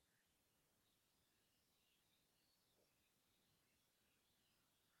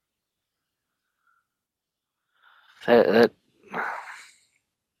 That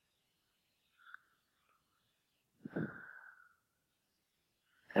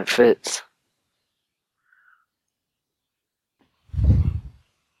it fits.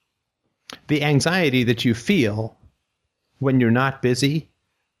 The anxiety that you feel when you're not busy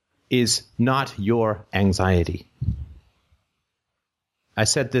is not your anxiety. I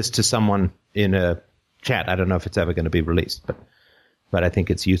said this to someone in a chat. I don't know if it's ever going to be released, but I think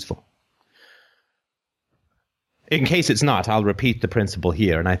it's useful. In case it's not, I'll repeat the principle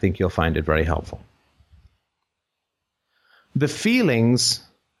here, and I think you'll find it very helpful. The feelings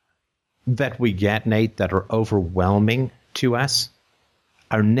that we get, Nate, that are overwhelming to us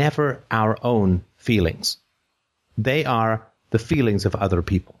are never our own feelings. They are the feelings of other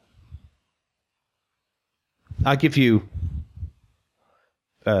people. I'll give you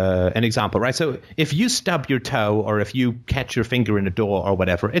an example, right? So if you stub your toe or if you catch your finger in a door or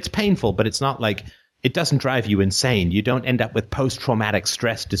whatever, it's painful, but it's not like it doesn't drive you insane. You don't end up with post-traumatic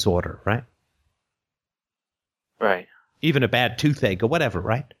stress disorder, right? Right. Even a bad toothache or whatever,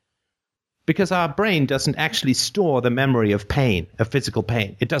 right? Because our brain doesn't actually store the memory of pain, of physical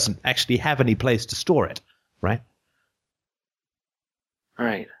pain. It doesn't actually have any place to store it, right?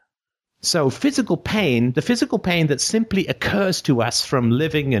 Right. So physical pain, the physical pain that simply occurs to us from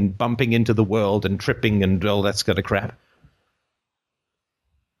living and bumping into the world and tripping and all that sort of crap,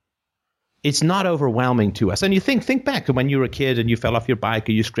 it's not overwhelming to us. And you think back to when you were a kid and you fell off your bike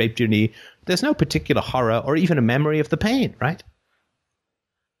or you scraped your knee. There's no particular horror or even a memory of the pain, right?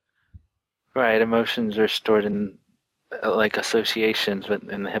 Right. Emotions are stored in like associations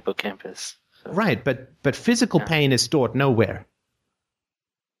in the hippocampus. So. Right, but physical pain is stored nowhere.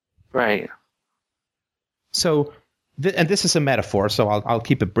 Right. So, and this is a metaphor, so I'll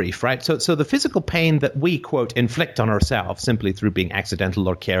keep it brief, right? So the physical pain that we, quote, inflict on ourselves simply through being accidental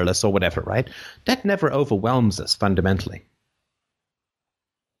or careless or whatever, right? That never overwhelms us fundamentally.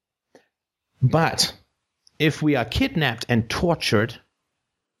 But if we are kidnapped and tortured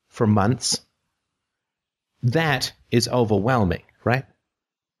for months, that is overwhelming, right?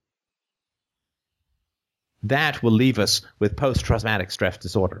 That will leave us with post-traumatic stress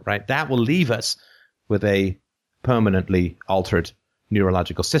disorder, right? That will leave us with a permanently altered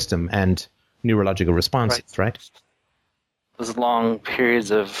neurological system and neurological responses, right? Those long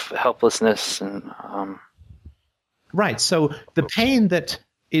periods of helplessness and... Right, so the pain that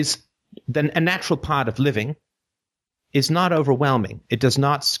is a natural part of living is not overwhelming. It does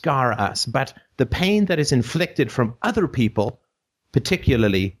not scar us, but the pain that is inflicted from other people,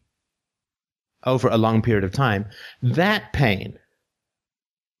 particularly over a long period of time, that pain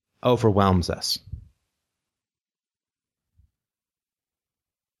overwhelms us.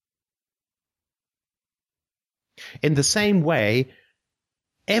 In the same way,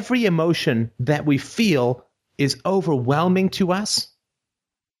 every emotion that we feel is overwhelming to us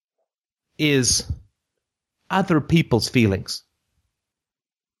is other people's feelings.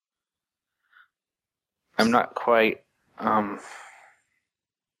 I'm not quite... I'm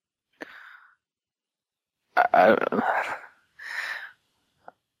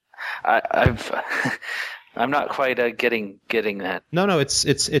not quite getting that. No, it's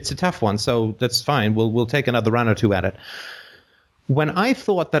a tough one, so that's fine. We'll take another run or two at it. When I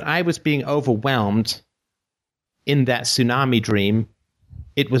thought that I was being overwhelmed in that tsunami dream,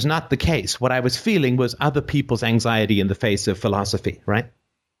 it was not the case. What I was feeling was other people's anxiety in the face of philosophy, right?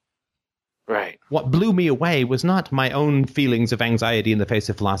 Right. What blew me away was not my own feelings of anxiety in the face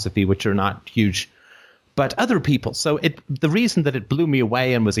of philosophy, which are not huge, but other people. So the reason that it blew me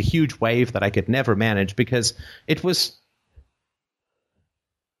away and was a huge wave that I could never manage, because it was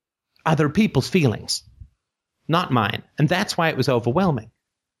other people's feelings, not mine. And that's why it was overwhelming.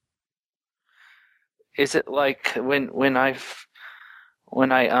 Is it like when I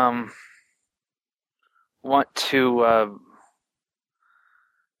want to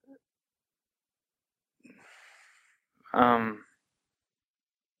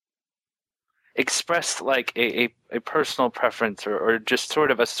express like a personal preference or just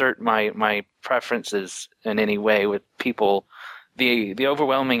sort of assert my preferences in any way with people, the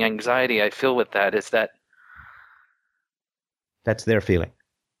overwhelming anxiety I feel with that is that that's their feeling.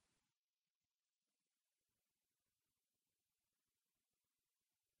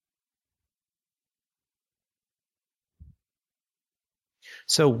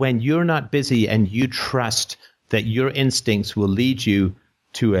 So when you're not busy and you trust that your instincts will lead you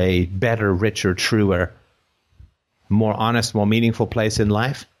to a better, richer, truer, more honest, more meaningful place in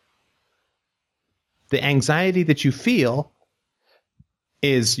life, the anxiety that you feel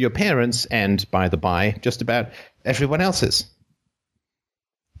is your parents' and, by the by, just about everyone else's.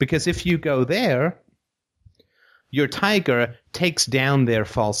 Because if you go there, your tiger takes down their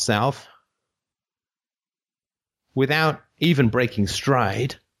false self without even breaking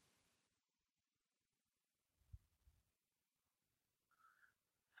stride.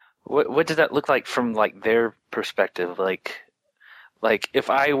 what does that look like from like their perspective? Like if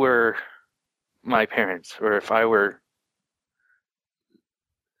I were my parents, or if I were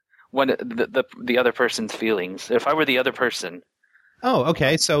the other person's feelings, if I were the other person. Oh,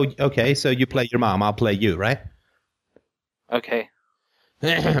 okay. So you play your mom, I'll play you, right? Okay.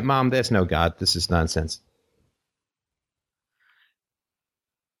 Mom, there's no God. This is nonsense.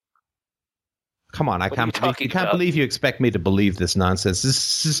 Come on, I can't believe you expect me to believe this nonsense.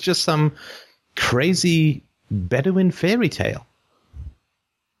 This is just some crazy Bedouin fairy tale.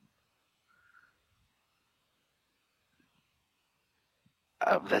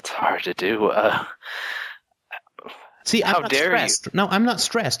 That's hard to do. See, how dare stressed. you? No, I'm not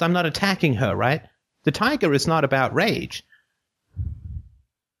stressed. I'm not attacking her, right? The tiger is not about rage.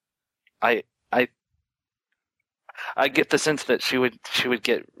 I get the sense that she would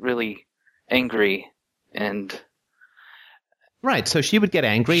get really angry and right. So she would get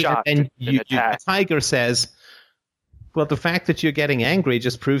angry, shocked and and the attacked. tiger says, "Well, the fact that you're getting angry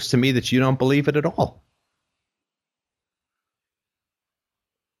just proves to me that you don't believe it at all."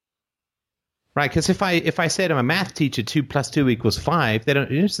 Right? Because if I say to my math teacher 2 + 2 = 5, they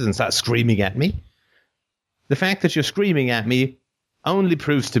doesn't start screaming at me. The fact that you're screaming at me only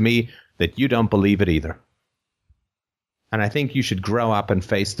proves to me that you don't believe it either. And I think you should grow up and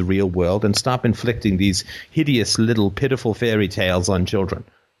face the real world and stop inflicting these hideous little pitiful fairy tales on children.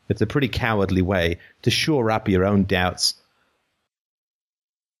 It's a pretty cowardly way to shore up your own doubts.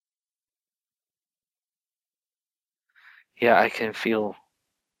 Yeah, I can feel.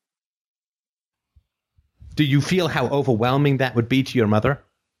 Do you feel how overwhelming that would be to your mother?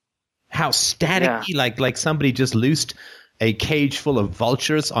 How staticky, like somebody just loosed a cage full of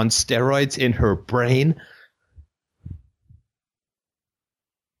vultures on steroids in her brain?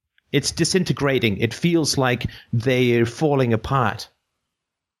 It's disintegrating. It feels like they're falling apart.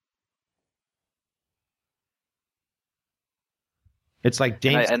 It's like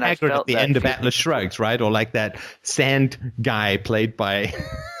James Taggart at the end of Atlas Shrugged, right? Or like that sand guy played by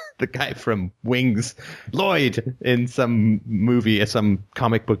the guy from Wings, Lloyd, in some movie, some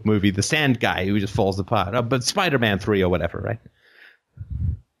comic book movie, the sand guy who just falls apart. Oh, but Spider-Man 3 or whatever, right?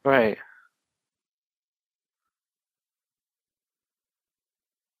 Right.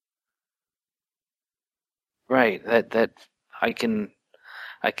 Right. That I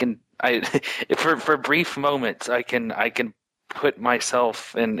for brief moments I can put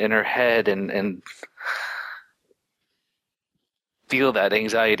myself in her head and feel that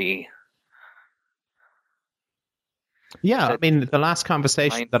anxiety. Yeah, I mean, the last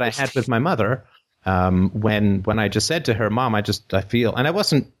conversation that I had with my mother, when I just said to her, "Mom, I feel," and I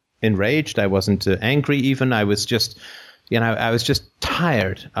wasn't enraged, I wasn't angry even, I was just, I was just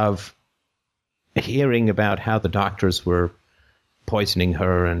tired of hearing about how the doctors were poisoning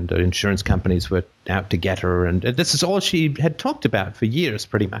her and the insurance companies were out to get her, and this is all she had talked about for years,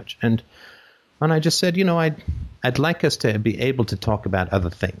 pretty much. And I just said, I'd like us to be able to talk about other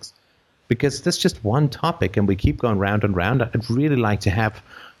things, because there's just one topic and we keep going round and round. I'd really like to have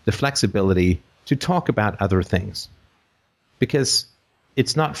the flexibility to talk about other things, because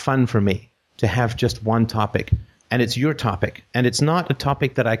it's not fun for me to have just one topic, and it's your topic, and it's not a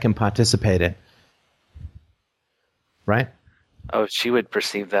topic that I can participate in. Right? Oh, she would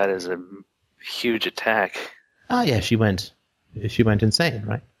perceive that as a huge attack. Oh yeah, she went insane,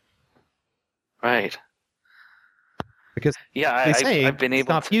 right? Right. Because I've been able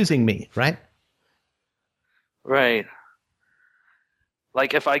stop using me, right? Right.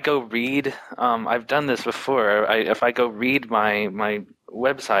 Like if I go read, I've done this before. If I go read my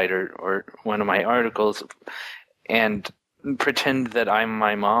website or one of my articles and pretend that I'm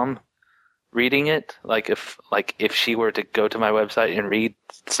my mom reading it, like if she were to go to my website and read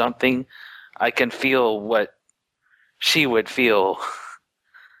something, I can feel what she would feel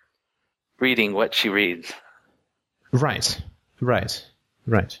reading what she reads. Right.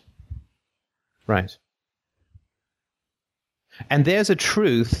 And there's a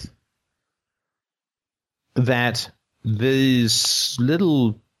truth that these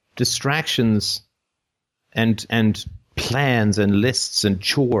little distractions and plans and lists and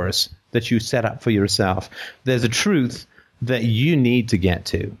chores that you set up for yourself, there's a truth that you need to get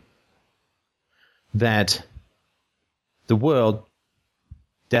to, that the world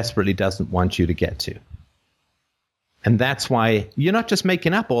desperately doesn't want you to get to. And that's why you're not just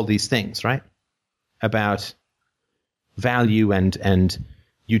making up all these things, right? About value and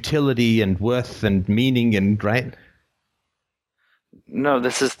utility and worth and meaning, and right? No,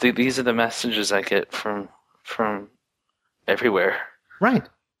 these are the messages I get from everywhere. Right.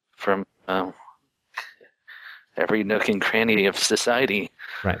 From every nook and cranny of society.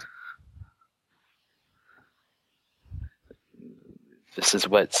 Right. This is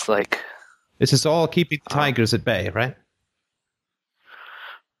what's like. This is all keeping the tigers at bay, right?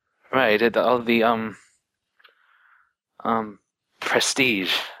 Right. All the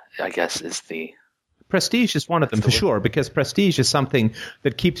prestige, I guess, is the. Prestige is one of them for sure, because prestige is something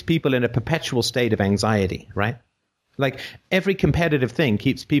that keeps people in a perpetual state of anxiety, right? Like every competitive thing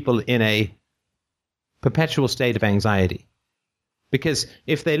keeps people in a perpetual state of anxiety. Because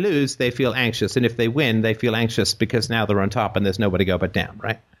if they lose, they feel anxious. And if they win, they feel anxious because now they're on top and there's nowhere to go but down,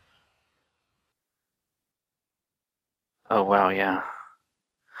 right? Oh, wow, yeah.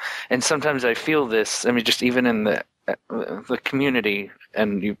 And sometimes I feel this, I mean, just even in the community,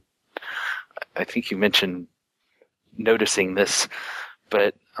 and I think you mentioned noticing this,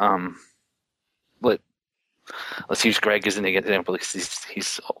 but let's use Greg as an example because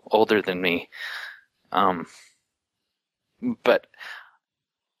he's older than me. But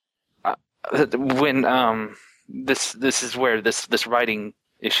when this is where this writing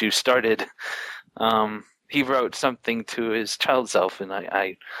issue started. He wrote something to his child self, and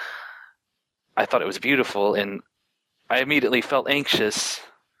I thought it was beautiful, and I immediately felt anxious.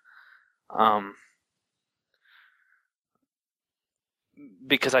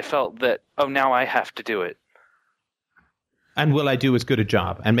 Because I felt that, now I have to do it. And will I do as good a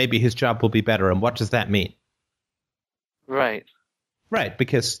job? And maybe his job will be better. And what does that mean? Right. Right,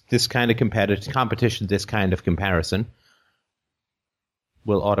 because this kind of competition, this kind of comparison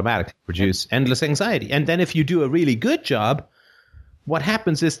will automatically produce endless anxiety. And then if you do a really good job, what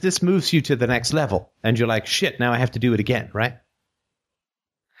happens is this moves you to the next level. And you're like, shit, now I have to do it again, right?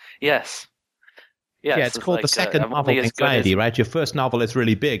 Yes. Yeah, it's called like, the second novel anxiety, right? Your first novel is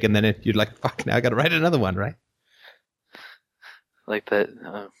really big, and then you're like, fuck, now I got to write another one, right? Like that,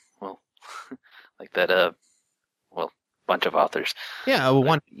 bunch of authors. Yeah,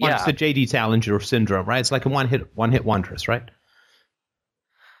 it's the J.D. Salinger syndrome, right? It's like a one-hit wonders, right?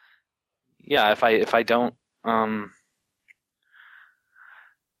 Yeah, if I don't,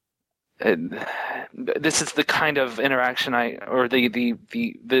 this is the kind of interaction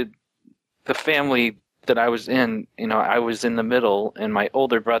the family that I was in. I was in the middle, and my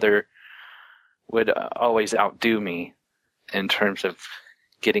older brother would always outdo me in terms of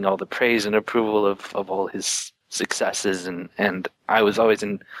getting all the praise and approval of all his successes, and I always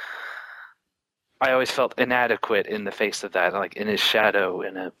felt inadequate in the face of that, like in his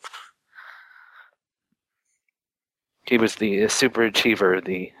shadow. He was the super achiever,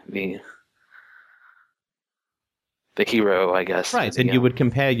 the hero, I guess. Right, and you would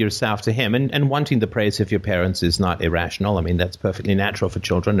compare yourself to him, and wanting the praise of your parents is not irrational. I mean, that's perfectly natural for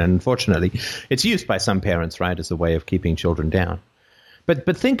children, and unfortunately, it's used by some parents, right, as a way of keeping children down.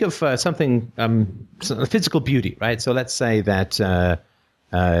 But think of something, physical beauty, right? So let's say that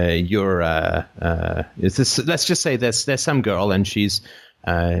let's just say there's some girl, and she's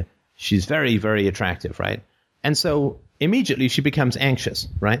very, very attractive, right? And so immediately she becomes anxious,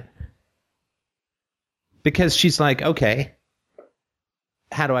 right? Because she's like, okay,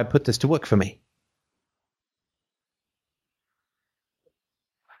 how do I put this to work for me?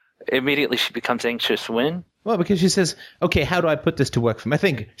 Immediately she becomes anxious when? Well, because she says, okay, how do I put this to work for me? I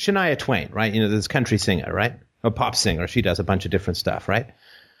think Shania Twain, right? This country singer, right? Or pop singer. She does a bunch of different stuff, right?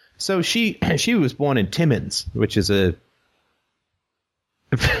 So she was born in Timmins, which is one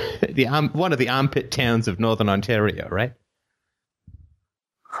of the armpit towns of Northern Ontario, right?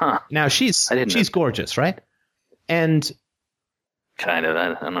 Huh. Now she's gorgeous, right? And kind of,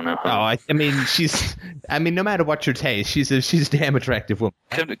 I don't know. I mean, no matter what your taste, she's a damn attractive woman.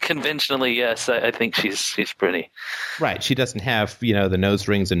 Conventionally, yes, I think she's pretty. Right, she doesn't have the nose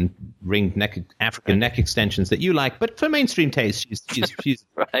rings and ringed African neck extensions that you like, but for mainstream taste, she's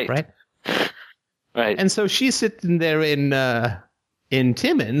right. Right. Right. And so she's sitting there in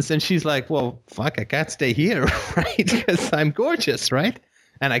Timmins, and she's like, well, fuck, I can't stay here, right? Because I'm gorgeous, right?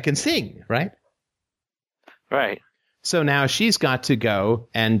 And I can sing, right? Right. So now she's got to go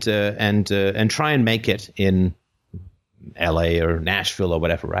and try and make it in L.A. or Nashville or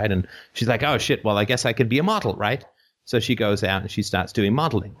whatever, right? And she's like, oh, shit, well, I guess I could be a model, right? So she goes out and she starts doing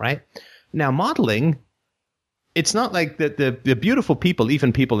modeling, right? Now, modeling, it's not like the beautiful people,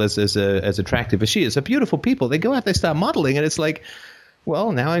 even people as attractive as she is, are beautiful people. They go out, they start modeling, and it's like,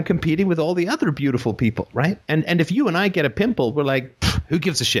 well, now I'm competing with all the other beautiful people, right? And if you and I get a pimple, we're like, who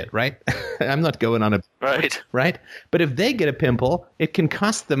gives a shit, right? I'm not going on a... Right? But if they get a pimple, it can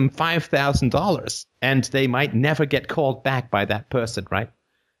cost them $5,000, and they might never get called back by that person, right?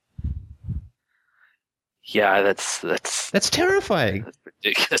 Yeah, that's terrifying. That's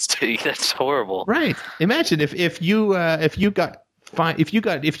ridiculous. That's horrible. Right. Imagine if you cost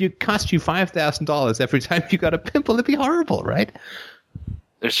you $5,000 every time you got a pimple, it'd be horrible, right?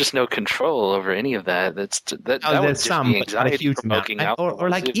 There's just no control over any of that. That would there's some, but not a huge amount. Or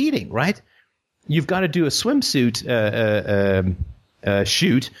like eating, right? You've got to do a swimsuit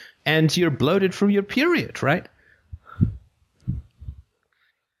shoot, and you're bloated from your period, right?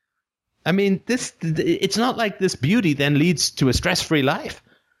 I mean, it's not like this beauty then leads to a stress-free life.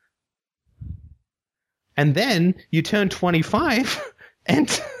 And then you turn 25, and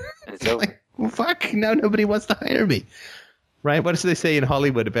it's like, well, fuck, now nobody wants to hire me. Right? What do they say in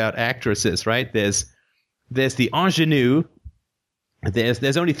Hollywood about actresses, right? There's the ingenue.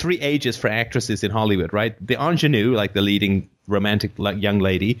 There's only 3 ages for actresses in Hollywood, right? The ingenue, like the leading romantic young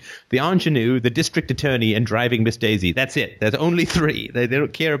lady, the ingenue, the district attorney, and driving Miss Daisy. That's it. There's only three. They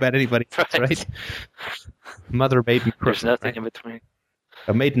don't care about anybody else, right? Mother, maiden, crone. There's nothing right? in between.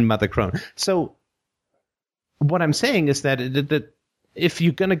 A maiden, mother, crone. So what I'm saying is that if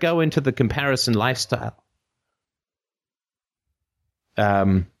you're going to go into the comparison lifestyle,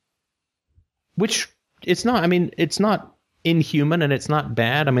 which it's not, I mean, it's not inhuman and it's not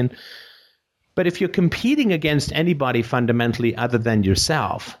bad. I mean, but if you're competing against anybody fundamentally other than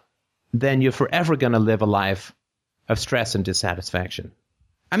yourself, then you're forever going to live a life of stress and dissatisfaction.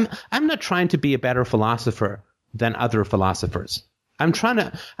 I'm not trying to be a better philosopher than other philosophers. I'm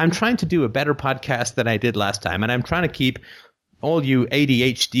trying to do a better podcast than I did last time, and I'm trying to keep all you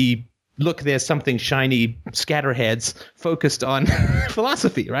ADHD, look, there's something shiny scatterheads focused on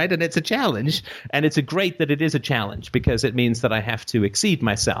philosophy, right? And it's a challenge, and it's great that it is a challenge because it means that I have to exceed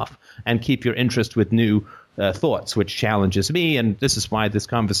myself and keep your interest with new thoughts, which challenges me. And this is why this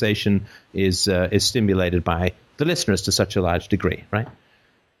conversation is stimulated by the listeners to such a large degree, right?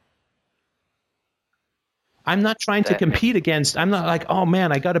 I'm not trying to compete against, I'm not like, oh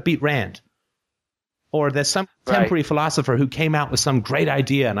man, I got to beat Rand. Or there's some contemporary philosopher who came out with some great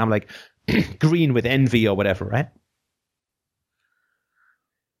idea, and I'm like green with envy or whatever, right?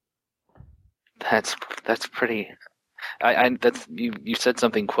 That's pretty. That's you said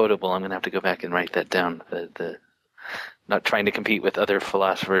something quotable. I'm gonna have to go back and write that down. The not trying to compete with other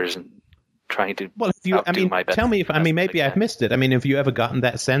philosophers and trying to. Well, my best. Tell me if maybe I've missed it. I mean, have you ever gotten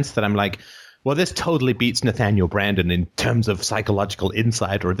that sense that I'm like, well, this totally beats Nathaniel Branden in terms of psychological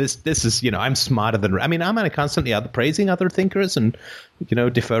insight, or this is, I'm smarter than. I mean, I'm constantly praising other thinkers and,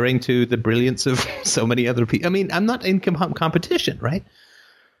 deferring to the brilliance of so many other people. I mean, I'm not in competition, right?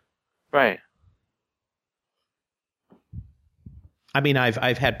 Right. I mean,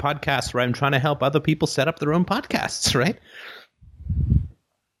 I've had podcasts where I'm trying to help other people set up their own podcasts, right?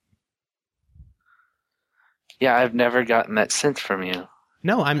 Yeah, I've never gotten that sense from you.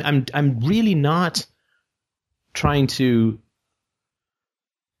 No, I'm really not trying to.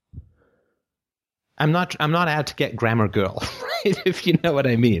 I'm not out to get Grammar Girl, right? If you know what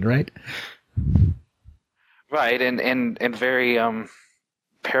I mean, right? Right, and very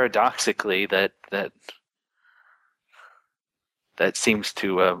paradoxically that seems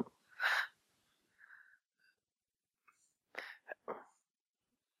to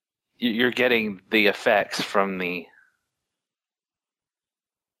you're getting the effects from the.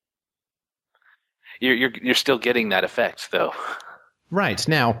 You're still getting that effect, though. Right.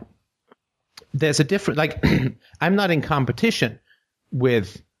 Now, there's a different, like, I'm not in competition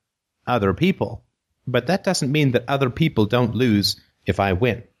with other people, but that doesn't mean that other people don't lose if I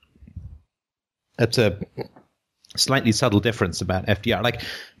win. That's a slightly subtle difference about FDR. Like,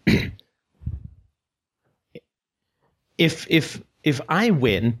 if I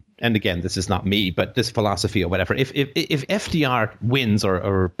win, and again, this is not me, but this philosophy or whatever, if FDR wins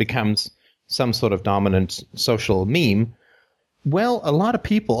or becomes some sort of dominant social meme, well, a lot of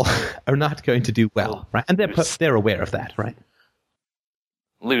people are not going to do well, right? And they're aware of that, right?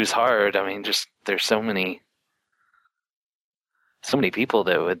 Lose hard. I mean, just there's so many people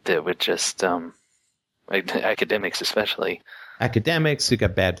that would just like academics, especially. Academics who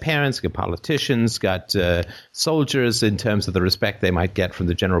got bad parents, got politicians, got soldiers in terms of the respect they might get from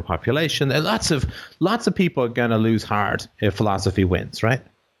the general population. Lots of people are going to lose hard if philosophy wins, right?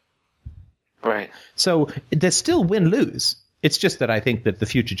 Right. So there's still win-lose. It's just that I think that the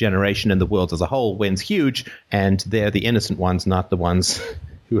future generation and the world as a whole wins huge, and they're the innocent ones, not the ones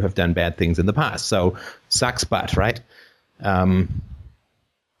who have done bad things in the past. So sucks butt, right?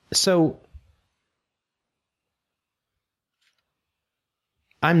 So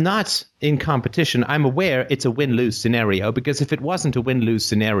I'm not in competition. I'm aware it's a win-lose scenario, because if it wasn't a win-lose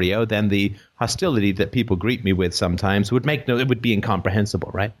scenario, then the hostility that people greet me with sometimes would be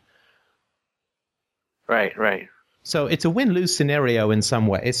incomprehensible, right? Right. So it's a win-lose scenario in some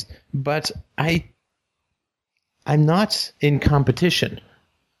ways, but I'm not in competition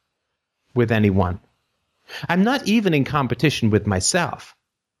with anyone. I'm not even in competition with myself.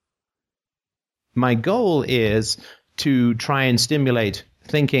 My goal is to try and stimulate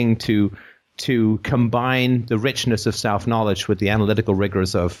thinking, to combine the richness of self-knowledge with the analytical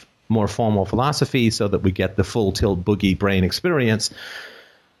rigors of more formal philosophy so that we get the full tilt boogie brain experience.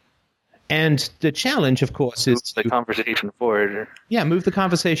 And the challenge, of course, is move the conversation forward. Yeah, move the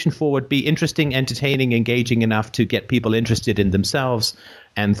conversation forward, be interesting, entertaining, engaging enough to get people interested in themselves,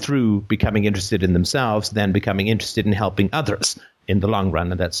 and through becoming interested in themselves, then becoming interested in helping others in the long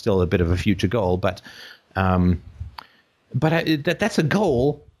run. And that's still a bit of a future goal, but that's a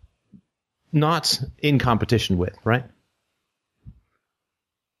goal not in competition with, right?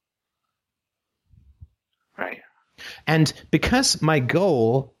 And because my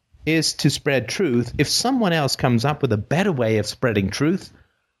goal is to spread truth, if someone else comes up with a better way of spreading truth,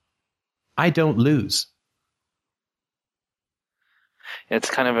 I don't lose. It's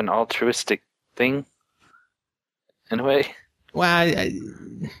kind of an altruistic thing, in a way. Well,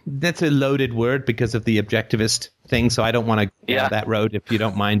 that's a loaded word because of the objectivist thing, so I don't want to go down that road if you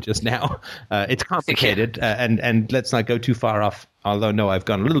don't mind just now. It's complicated, and let's not go too far off, although, no, I've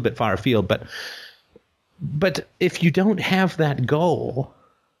gone a little bit far afield. But if you don't have that goal,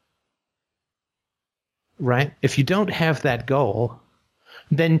 right, if you don't have that goal,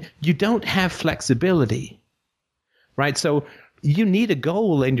 then you don't have flexibility, right? So you need a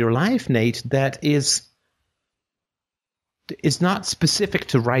goal in your life, Nate, that is not specific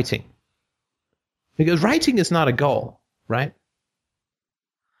to writing. Because writing is not a goal, right?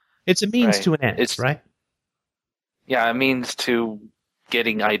 It's a means to an end, right? Yeah, a means to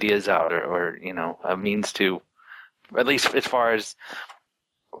getting ideas out, or a means to, at least as far as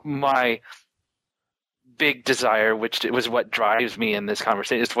my big desire, which was what drives me in this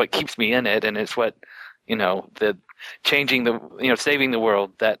conversation, it's what keeps me in it, and it's what, the changing the, saving the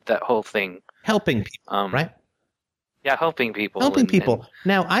world, that whole thing. Helping people, right? Yeah, helping people. Helping people.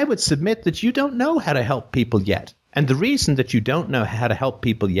 Now, I would submit that you don't know how to help people yet. And the reason that you don't know how to help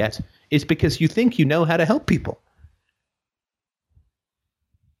people yet is because you think you know how to help people.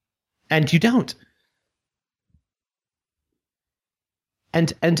 And you don't.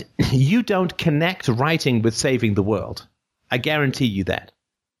 And you don't connect writing with saving the world. I guarantee you that.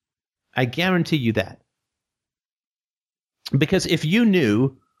 I guarantee you that. Because if you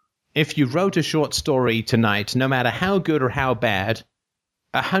knew, if you wrote a short story tonight, no matter how good or how bad,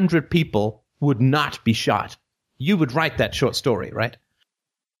 100 people would not be shot. You would write that short story, right?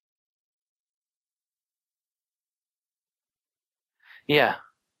 Yeah.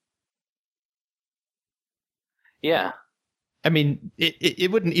 Yeah. I mean,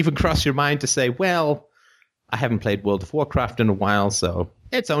 it wouldn't even cross your mind to say, well, I haven't played World of Warcraft in a while, so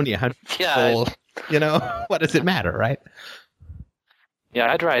it's only 100 people. What does it matter, right?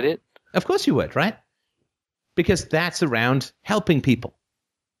 Yeah, I'd write it. Of course you would, right? Because that's around helping people.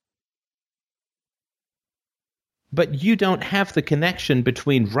 But you don't have the connection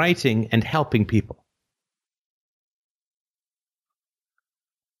between writing and helping people.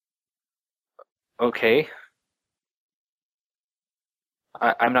 Okay.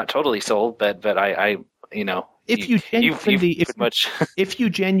 I'm not totally sold, but I if you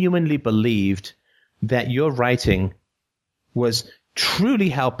genuinely believed that your writing was truly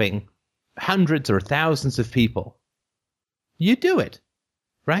helping hundreds or thousands of people, you do it,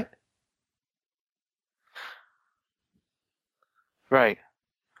 right? Right.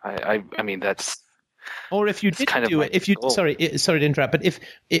 I mean, that's. Or if you didn't do it, sorry to interrupt, but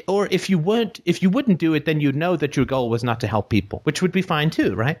if you wouldn't do it, then you know that your goal was not to help people, which would be fine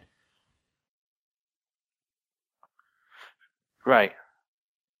too, right? Right.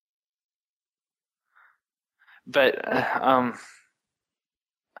 But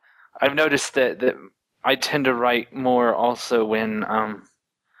I've noticed that I tend to write more also when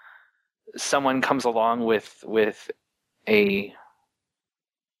someone comes along with a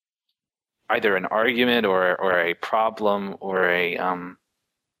either an argument or a problem or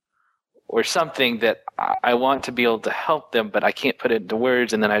or something that I want to be able to help them, but I can't put it into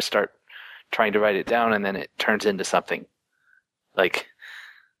words, and then I start trying to write it down, and then it turns into something like.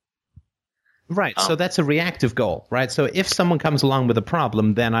 Right, so that's a reactive goal, right? So if someone comes along with a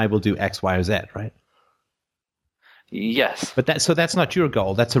problem, then I will do X, Y, or Z, right? Yes. But that's not your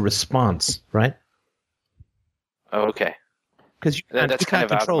goal. That's a response, right? Oh, okay. Because you can't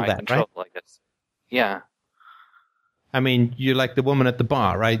control that, right? I guess. Yeah. I mean, you're like the woman at the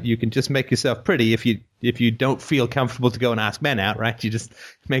bar, right? You can just make yourself pretty if you don't feel comfortable to go and ask men out, right? You just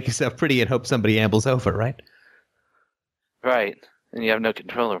make yourself pretty and hope somebody ambles over, right? Right. And you have no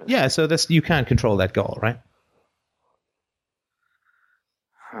control over that. Yeah, so you can't control that goal, right?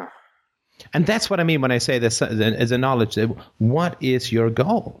 Huh. And that's what I mean when I say this as a knowledge. What is your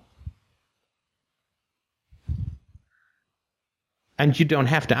goal? And you don't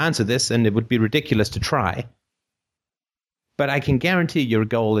have to answer this, and it would be ridiculous to try. But I can guarantee your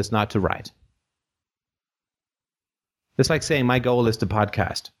goal is not to write. It's like saying my goal is to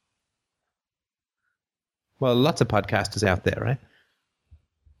podcast. Well, lots of podcasters out there, right?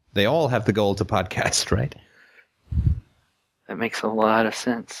 They all have the goal to podcast, right? That makes a lot of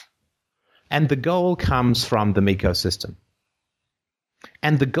sense. And the goal comes from the ecosystem.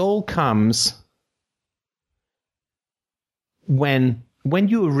 And the goal comes when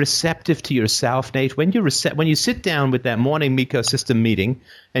you are receptive to yourself, Nate, when you sit down with that morning ecosystem meeting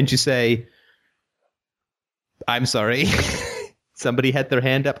and you say, I'm sorry. Somebody had their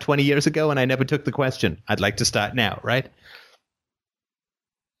hand up 20 years ago and I never took the question. I'd like to start now, right?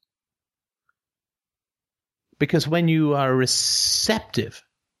 Because when you are receptive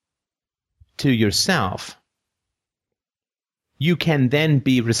to yourself, you can then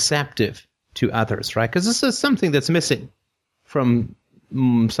be receptive to others, right? Because this is something that's missing from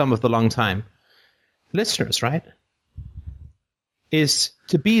some of the long-time listeners, right? Is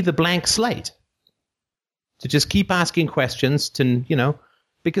to be the blank slate. To just keep asking questions to,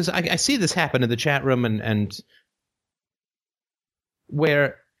 because I see this happen in the chat room and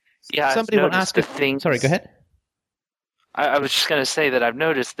where somebody will ask the things. Sorry, go ahead. I was just going to say that I've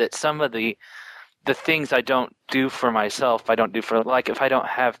noticed that some of the things I don't do for myself, I don't do for, like, if I don't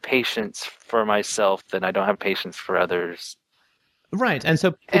have patience for myself, then I don't have patience for others. Right. And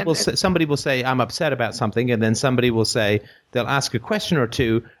so somebody will say, I'm upset about something, and then somebody will say, they'll ask a question or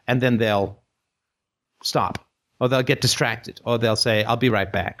two, and then they'll stop, or they'll get distracted, or they'll say, I'll be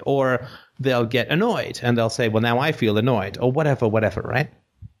right back, or they'll get annoyed, and they'll say, well, now I feel annoyed, or whatever, right?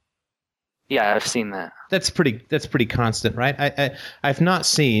 Yeah, I've seen that. That's pretty constant, right? I've not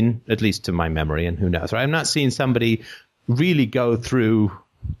seen, at least to my memory, and who knows, right? I've not seen somebody really go through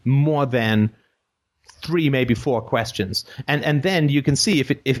more than 3, maybe 4 questions, and then you can see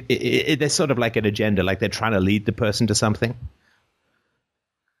if there's sort of like an agenda, like they're trying to lead the person to something.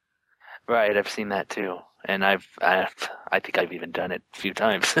 Right, I've seen that too, and I think I've even done it a few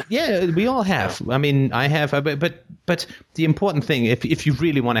times. Yeah, we all have. I mean, I have, but the important thing, if you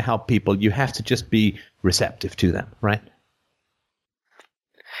really want to help people, you have to just be receptive to them, right?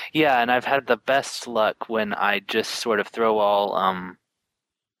 Yeah, and I've had the best luck when I just sort of throw all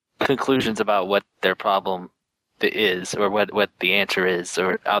conclusions about what their problem is, or what the answer is,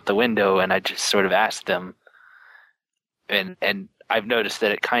 or out the window, and I just sort of ask them, and I've noticed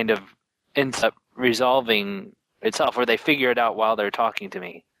that it kind of ends up resolving itself, or they figure it out while they're talking to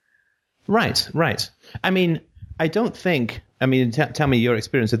me. Right. I mean, tell me your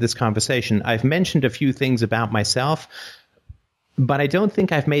experience of this conversation. I've mentioned a few things about myself, but I don't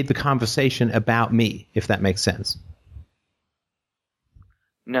think I've made the conversation about me, if that makes sense.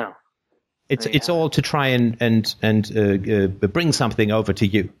 No. It's all to try and bring something over to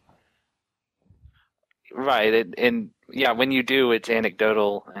you. Right, and yeah, when you do, it's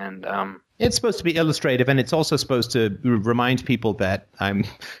anecdotal, and it's supposed to be illustrative, and it's also supposed to remind people that I'm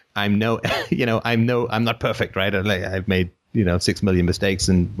not perfect, right? I've made 6 million mistakes,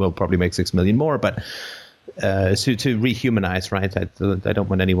 and will probably make 6 million more, but to rehumanize, right? I don't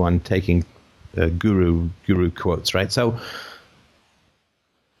want anyone taking guru quotes, right? So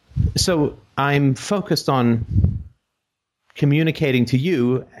I'm focused on communicating to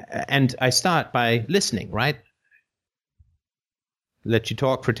you, and I start by listening, right? Let you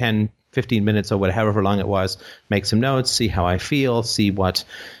talk for 10, 15 minutes or whatever long it was, make some notes, see how I feel, see what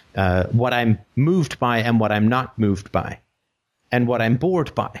I'm moved by and what I'm not moved by, and what I'm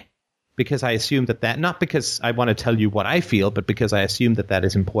bored by, because I assume that not because I want to tell you what I feel, but because I assume that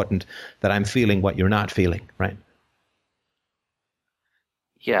is important, that I'm feeling what you're not feeling, right?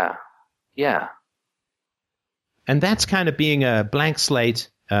 Yeah. And that's kind of being a blank slate,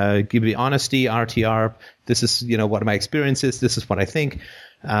 give me honesty, RTR. This is, what my experience is. This is what I think.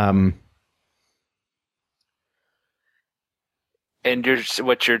 And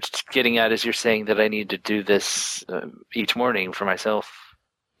what you're getting at is you're saying that I need to do this each morning for myself.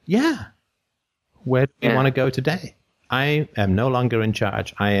 Yeah. Where do you want to go today? I am no longer in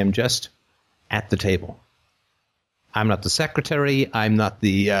charge. I am just at the table. I'm not the secretary. I'm not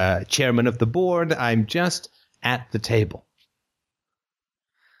the chairman of the board. I'm just at the table.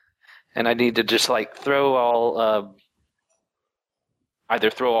 And I need to just throw all, either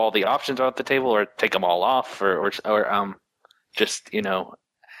throw all the options off the table or take them all off, or just,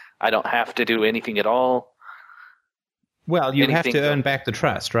 I don't have to do anything at all. Well, you have to earn back the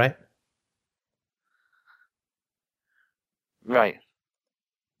trust, right? Right.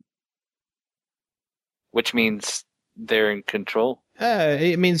 Which means they're in control.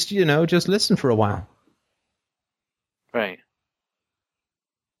 It means, just listen for a while. Right.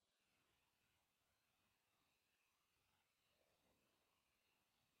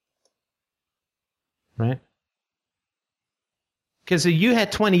 Right? Because you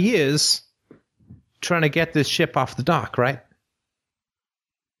had 20 years trying to get this ship off the dock, right?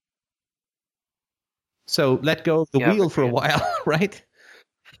 So let go of the wheel for a while, right?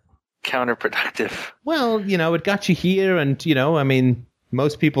 Counterproductive. Well, it got you here, and,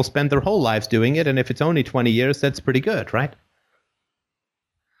 most people spend their whole lives doing it, and if it's only 20 years, that's pretty good, right?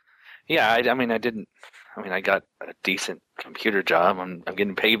 Yeah, I got a decent computer job. I'm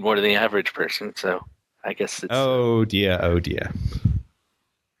getting paid more than the average person, so. I guess it's Oh dear, oh dear.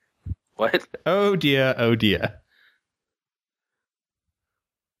 what? Oh dear, oh dear.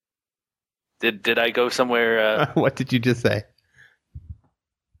 Did I go somewhere? What did you just say?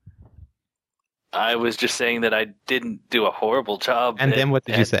 I was just saying that I didn't do a horrible job. And then what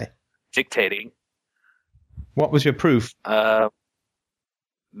did you say? Dictating. What was your proof? That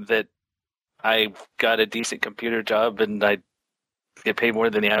I got a decent computer job and I get paid more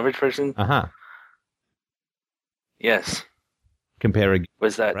than the average person. Uh-huh. Yes. Comparing.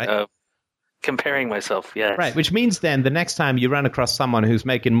 Was that right? Comparing myself? Yes. Right, which means then the next time you run across someone who's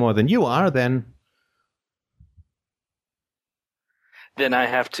making more than you are, then I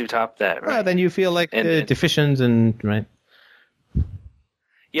have to top that, right? Well, then you feel like deficient and right.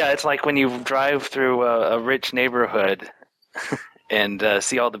 Yeah, it's like when you drive through a rich neighborhood and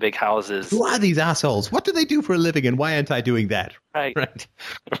see all the big houses. Who are these assholes? What do they do for a living, and why aren't I doing that? Right. Right.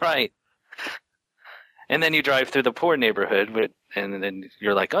 Right. And then you drive through the poor neighborhood, and then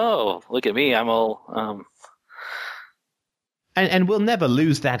you're like, oh, look at me, I'm all... And we'll never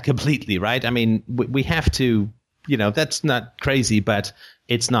lose that completely, right? I mean, we have to, that's not crazy, but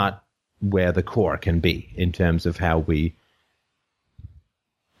it's not where the core can be in terms of how we...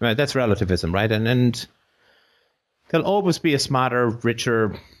 Right, that's relativism, right? And there'll always be a smarter,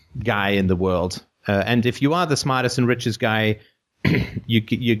 richer guy in the world. And if you are the smartest and richest guy,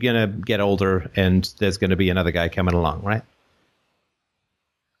 you're going to get older and there's going to be another guy coming along, right?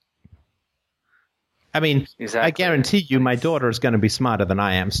 I mean, exactly. I guarantee you my daughter is going to be smarter than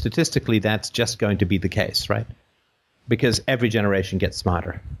I am. Statistically, that's just going to be the case, right? Because every generation gets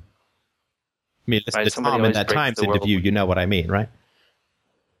smarter. I mean, listen to Tom in that Times interview, you know what I mean, right?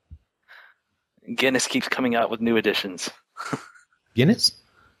 Guinness keeps coming out with new editions. Guinness?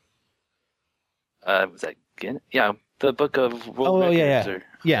 Was that Guinness? Yeah, the book of world records. Yeah.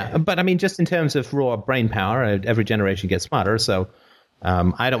 Yeah, but I mean, just in terms of raw brain power, every generation gets smarter, so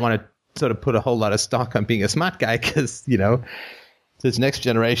I don't want to sort of put a whole lot of stock on being a smart guy because, this next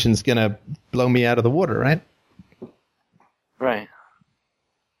generation's going to blow me out of the water, right? Right.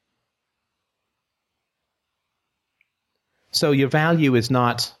 So your value is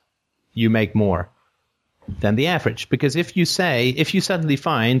not you make more than the average. Because if you suddenly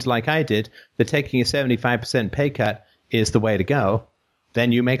find, like I did, that taking a 75% pay cut is the way to go,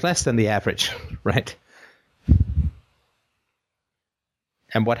 then you make less than the average, right?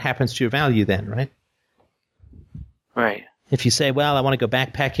 And what happens to your value then, right? Right. If you say, well, I want to go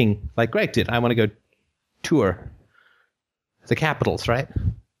backpacking like Greg did, I want to go tour the capitals, right?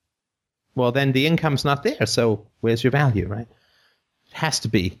 Well, then the income's not there, so where's your value, right? It has to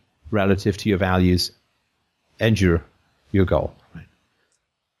be relative to your values and your goal, right?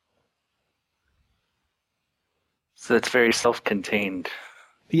 So it's very self-contained.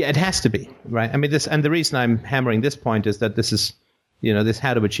 Yeah, it has to be, right? I mean, and the reason I'm hammering this point is that this is, this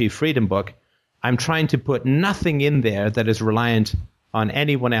How to Achieve Freedom book. I'm trying to put nothing in there that is reliant on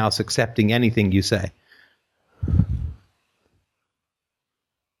anyone else accepting anything you say.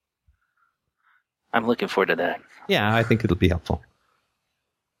 I'm looking forward to that. Yeah, I think it'll be helpful.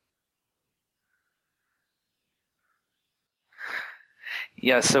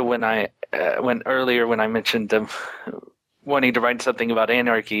 Yeah, so when I mentioned wanting to write something about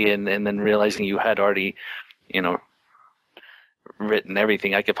anarchy and then realizing you had already, written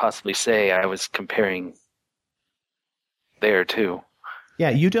everything I could possibly say, I was comparing there too. Yeah,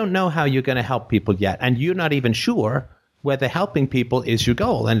 you don't know how you're going to help people yet, and you're not even sure whether helping people is your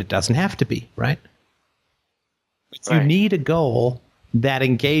goal, and it doesn't have to be, right? But you need a goal that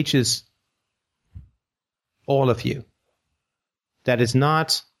engages all of you, that is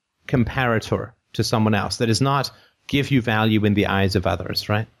not comparator to someone else, that is not give you value in the eyes of others,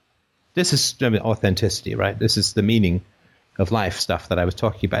 right? This is authenticity, right? This is the meaning of life stuff that I was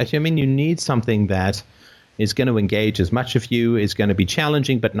talking about. I mean, you need something that is going to engage as much of you, is going to be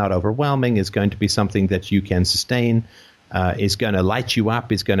challenging but not overwhelming, is going to be something that you can sustain, is going to light you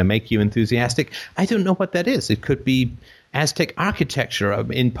up, is going to make you enthusiastic. I don't know what that is. It could be Aztec architecture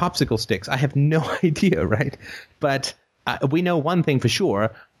in popsicle sticks. I have no idea, right? But we know one thing for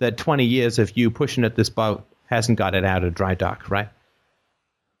sure, that 20 years of you pushing at this boat hasn't got it out of dry dock, right?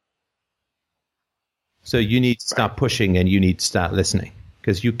 So you need to stop pushing and you need to start listening,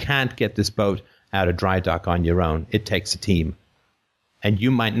 because you can't get this boat out of dry dock on your own. It takes a team. And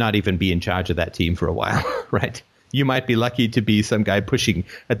you might not even be in charge of that team for a while, right? You might be lucky to be some guy pushing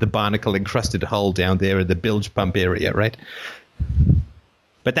at the barnacle-encrusted hull down there in the bilge pump area, right?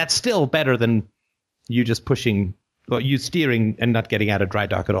 But that's still better than you just pushing, or you steering and not getting out of dry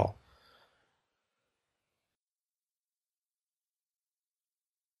dock at all.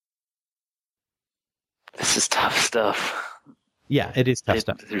 stuff. Yeah, it is tough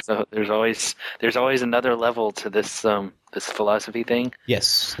stuff. There's always another level to this this philosophy thing.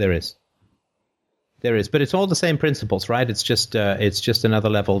 Yes, there is. There is, but it's all the same principles, right? It's just another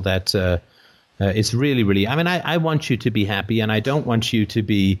level that is really, really. I mean, I want you to be happy, and I don't want you to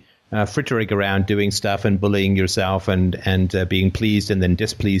be frittering around doing stuff and bullying yourself and being pleased and then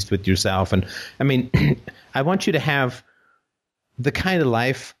displeased with yourself. And I mean, I want you to have the kind of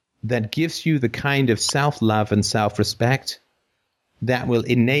life that gives you the kind of self-love and self-respect that will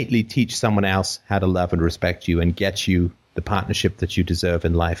innately teach someone else how to love and respect you and get you the partnership that you deserve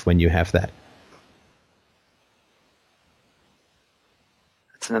in life when you have that.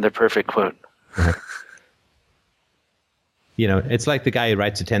 That's another perfect quote. You know, it's like the guy who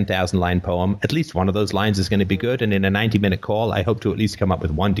writes a 10,000-line poem. At least one of those lines is going to be good. And in a 90-minute call, I hope to at least come up with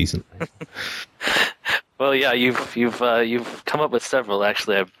one decent line. Well, yeah, you've come up with several.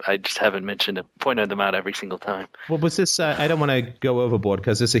 Actually, I just haven't pointed them out every single time. Well, was this? I don't want to go overboard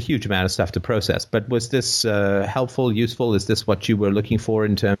because there's a huge amount of stuff to process. But was this helpful, useful? Is this what you were looking for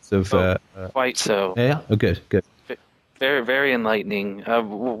in terms of? Quite so. Yeah. Oh, good. Very, very enlightening.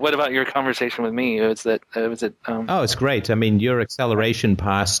 What about your conversation with me? Was it? Oh, it's great. I mean, your acceleration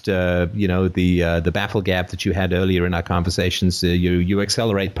past, the baffle gap that you had earlier in our conversations. You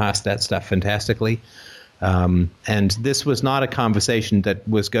accelerate past that stuff fantastically. And this was not a conversation that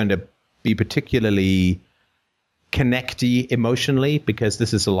was going to be particularly connecty emotionally, because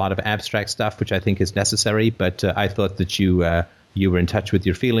this is a lot of abstract stuff, which I think is necessary. But I thought that you were in touch with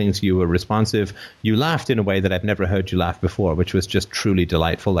your feelings. You were responsive. You laughed in a way that I've never heard you laugh before, which was just truly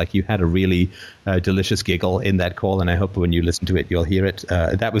delightful. Like, you had a really delicious giggle in that call, and I hope when you listen to it, you'll hear it.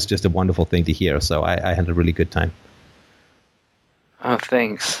 That was just a wonderful thing to hear. So I had a really good time. Oh,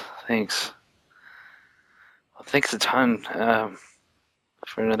 thanks. Well, thanks a ton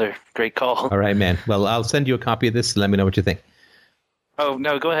for another great call. All right, man. Well, I'll send you a copy of this. Let me know what you think. Oh,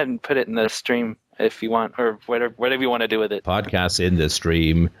 no, go ahead and put it in the stream if you want, or whatever you want to do with it. Podcasts in the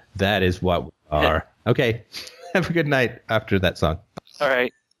stream. That is what we are. Okay. Have a good night after that song. All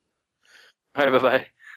right. Bye-bye.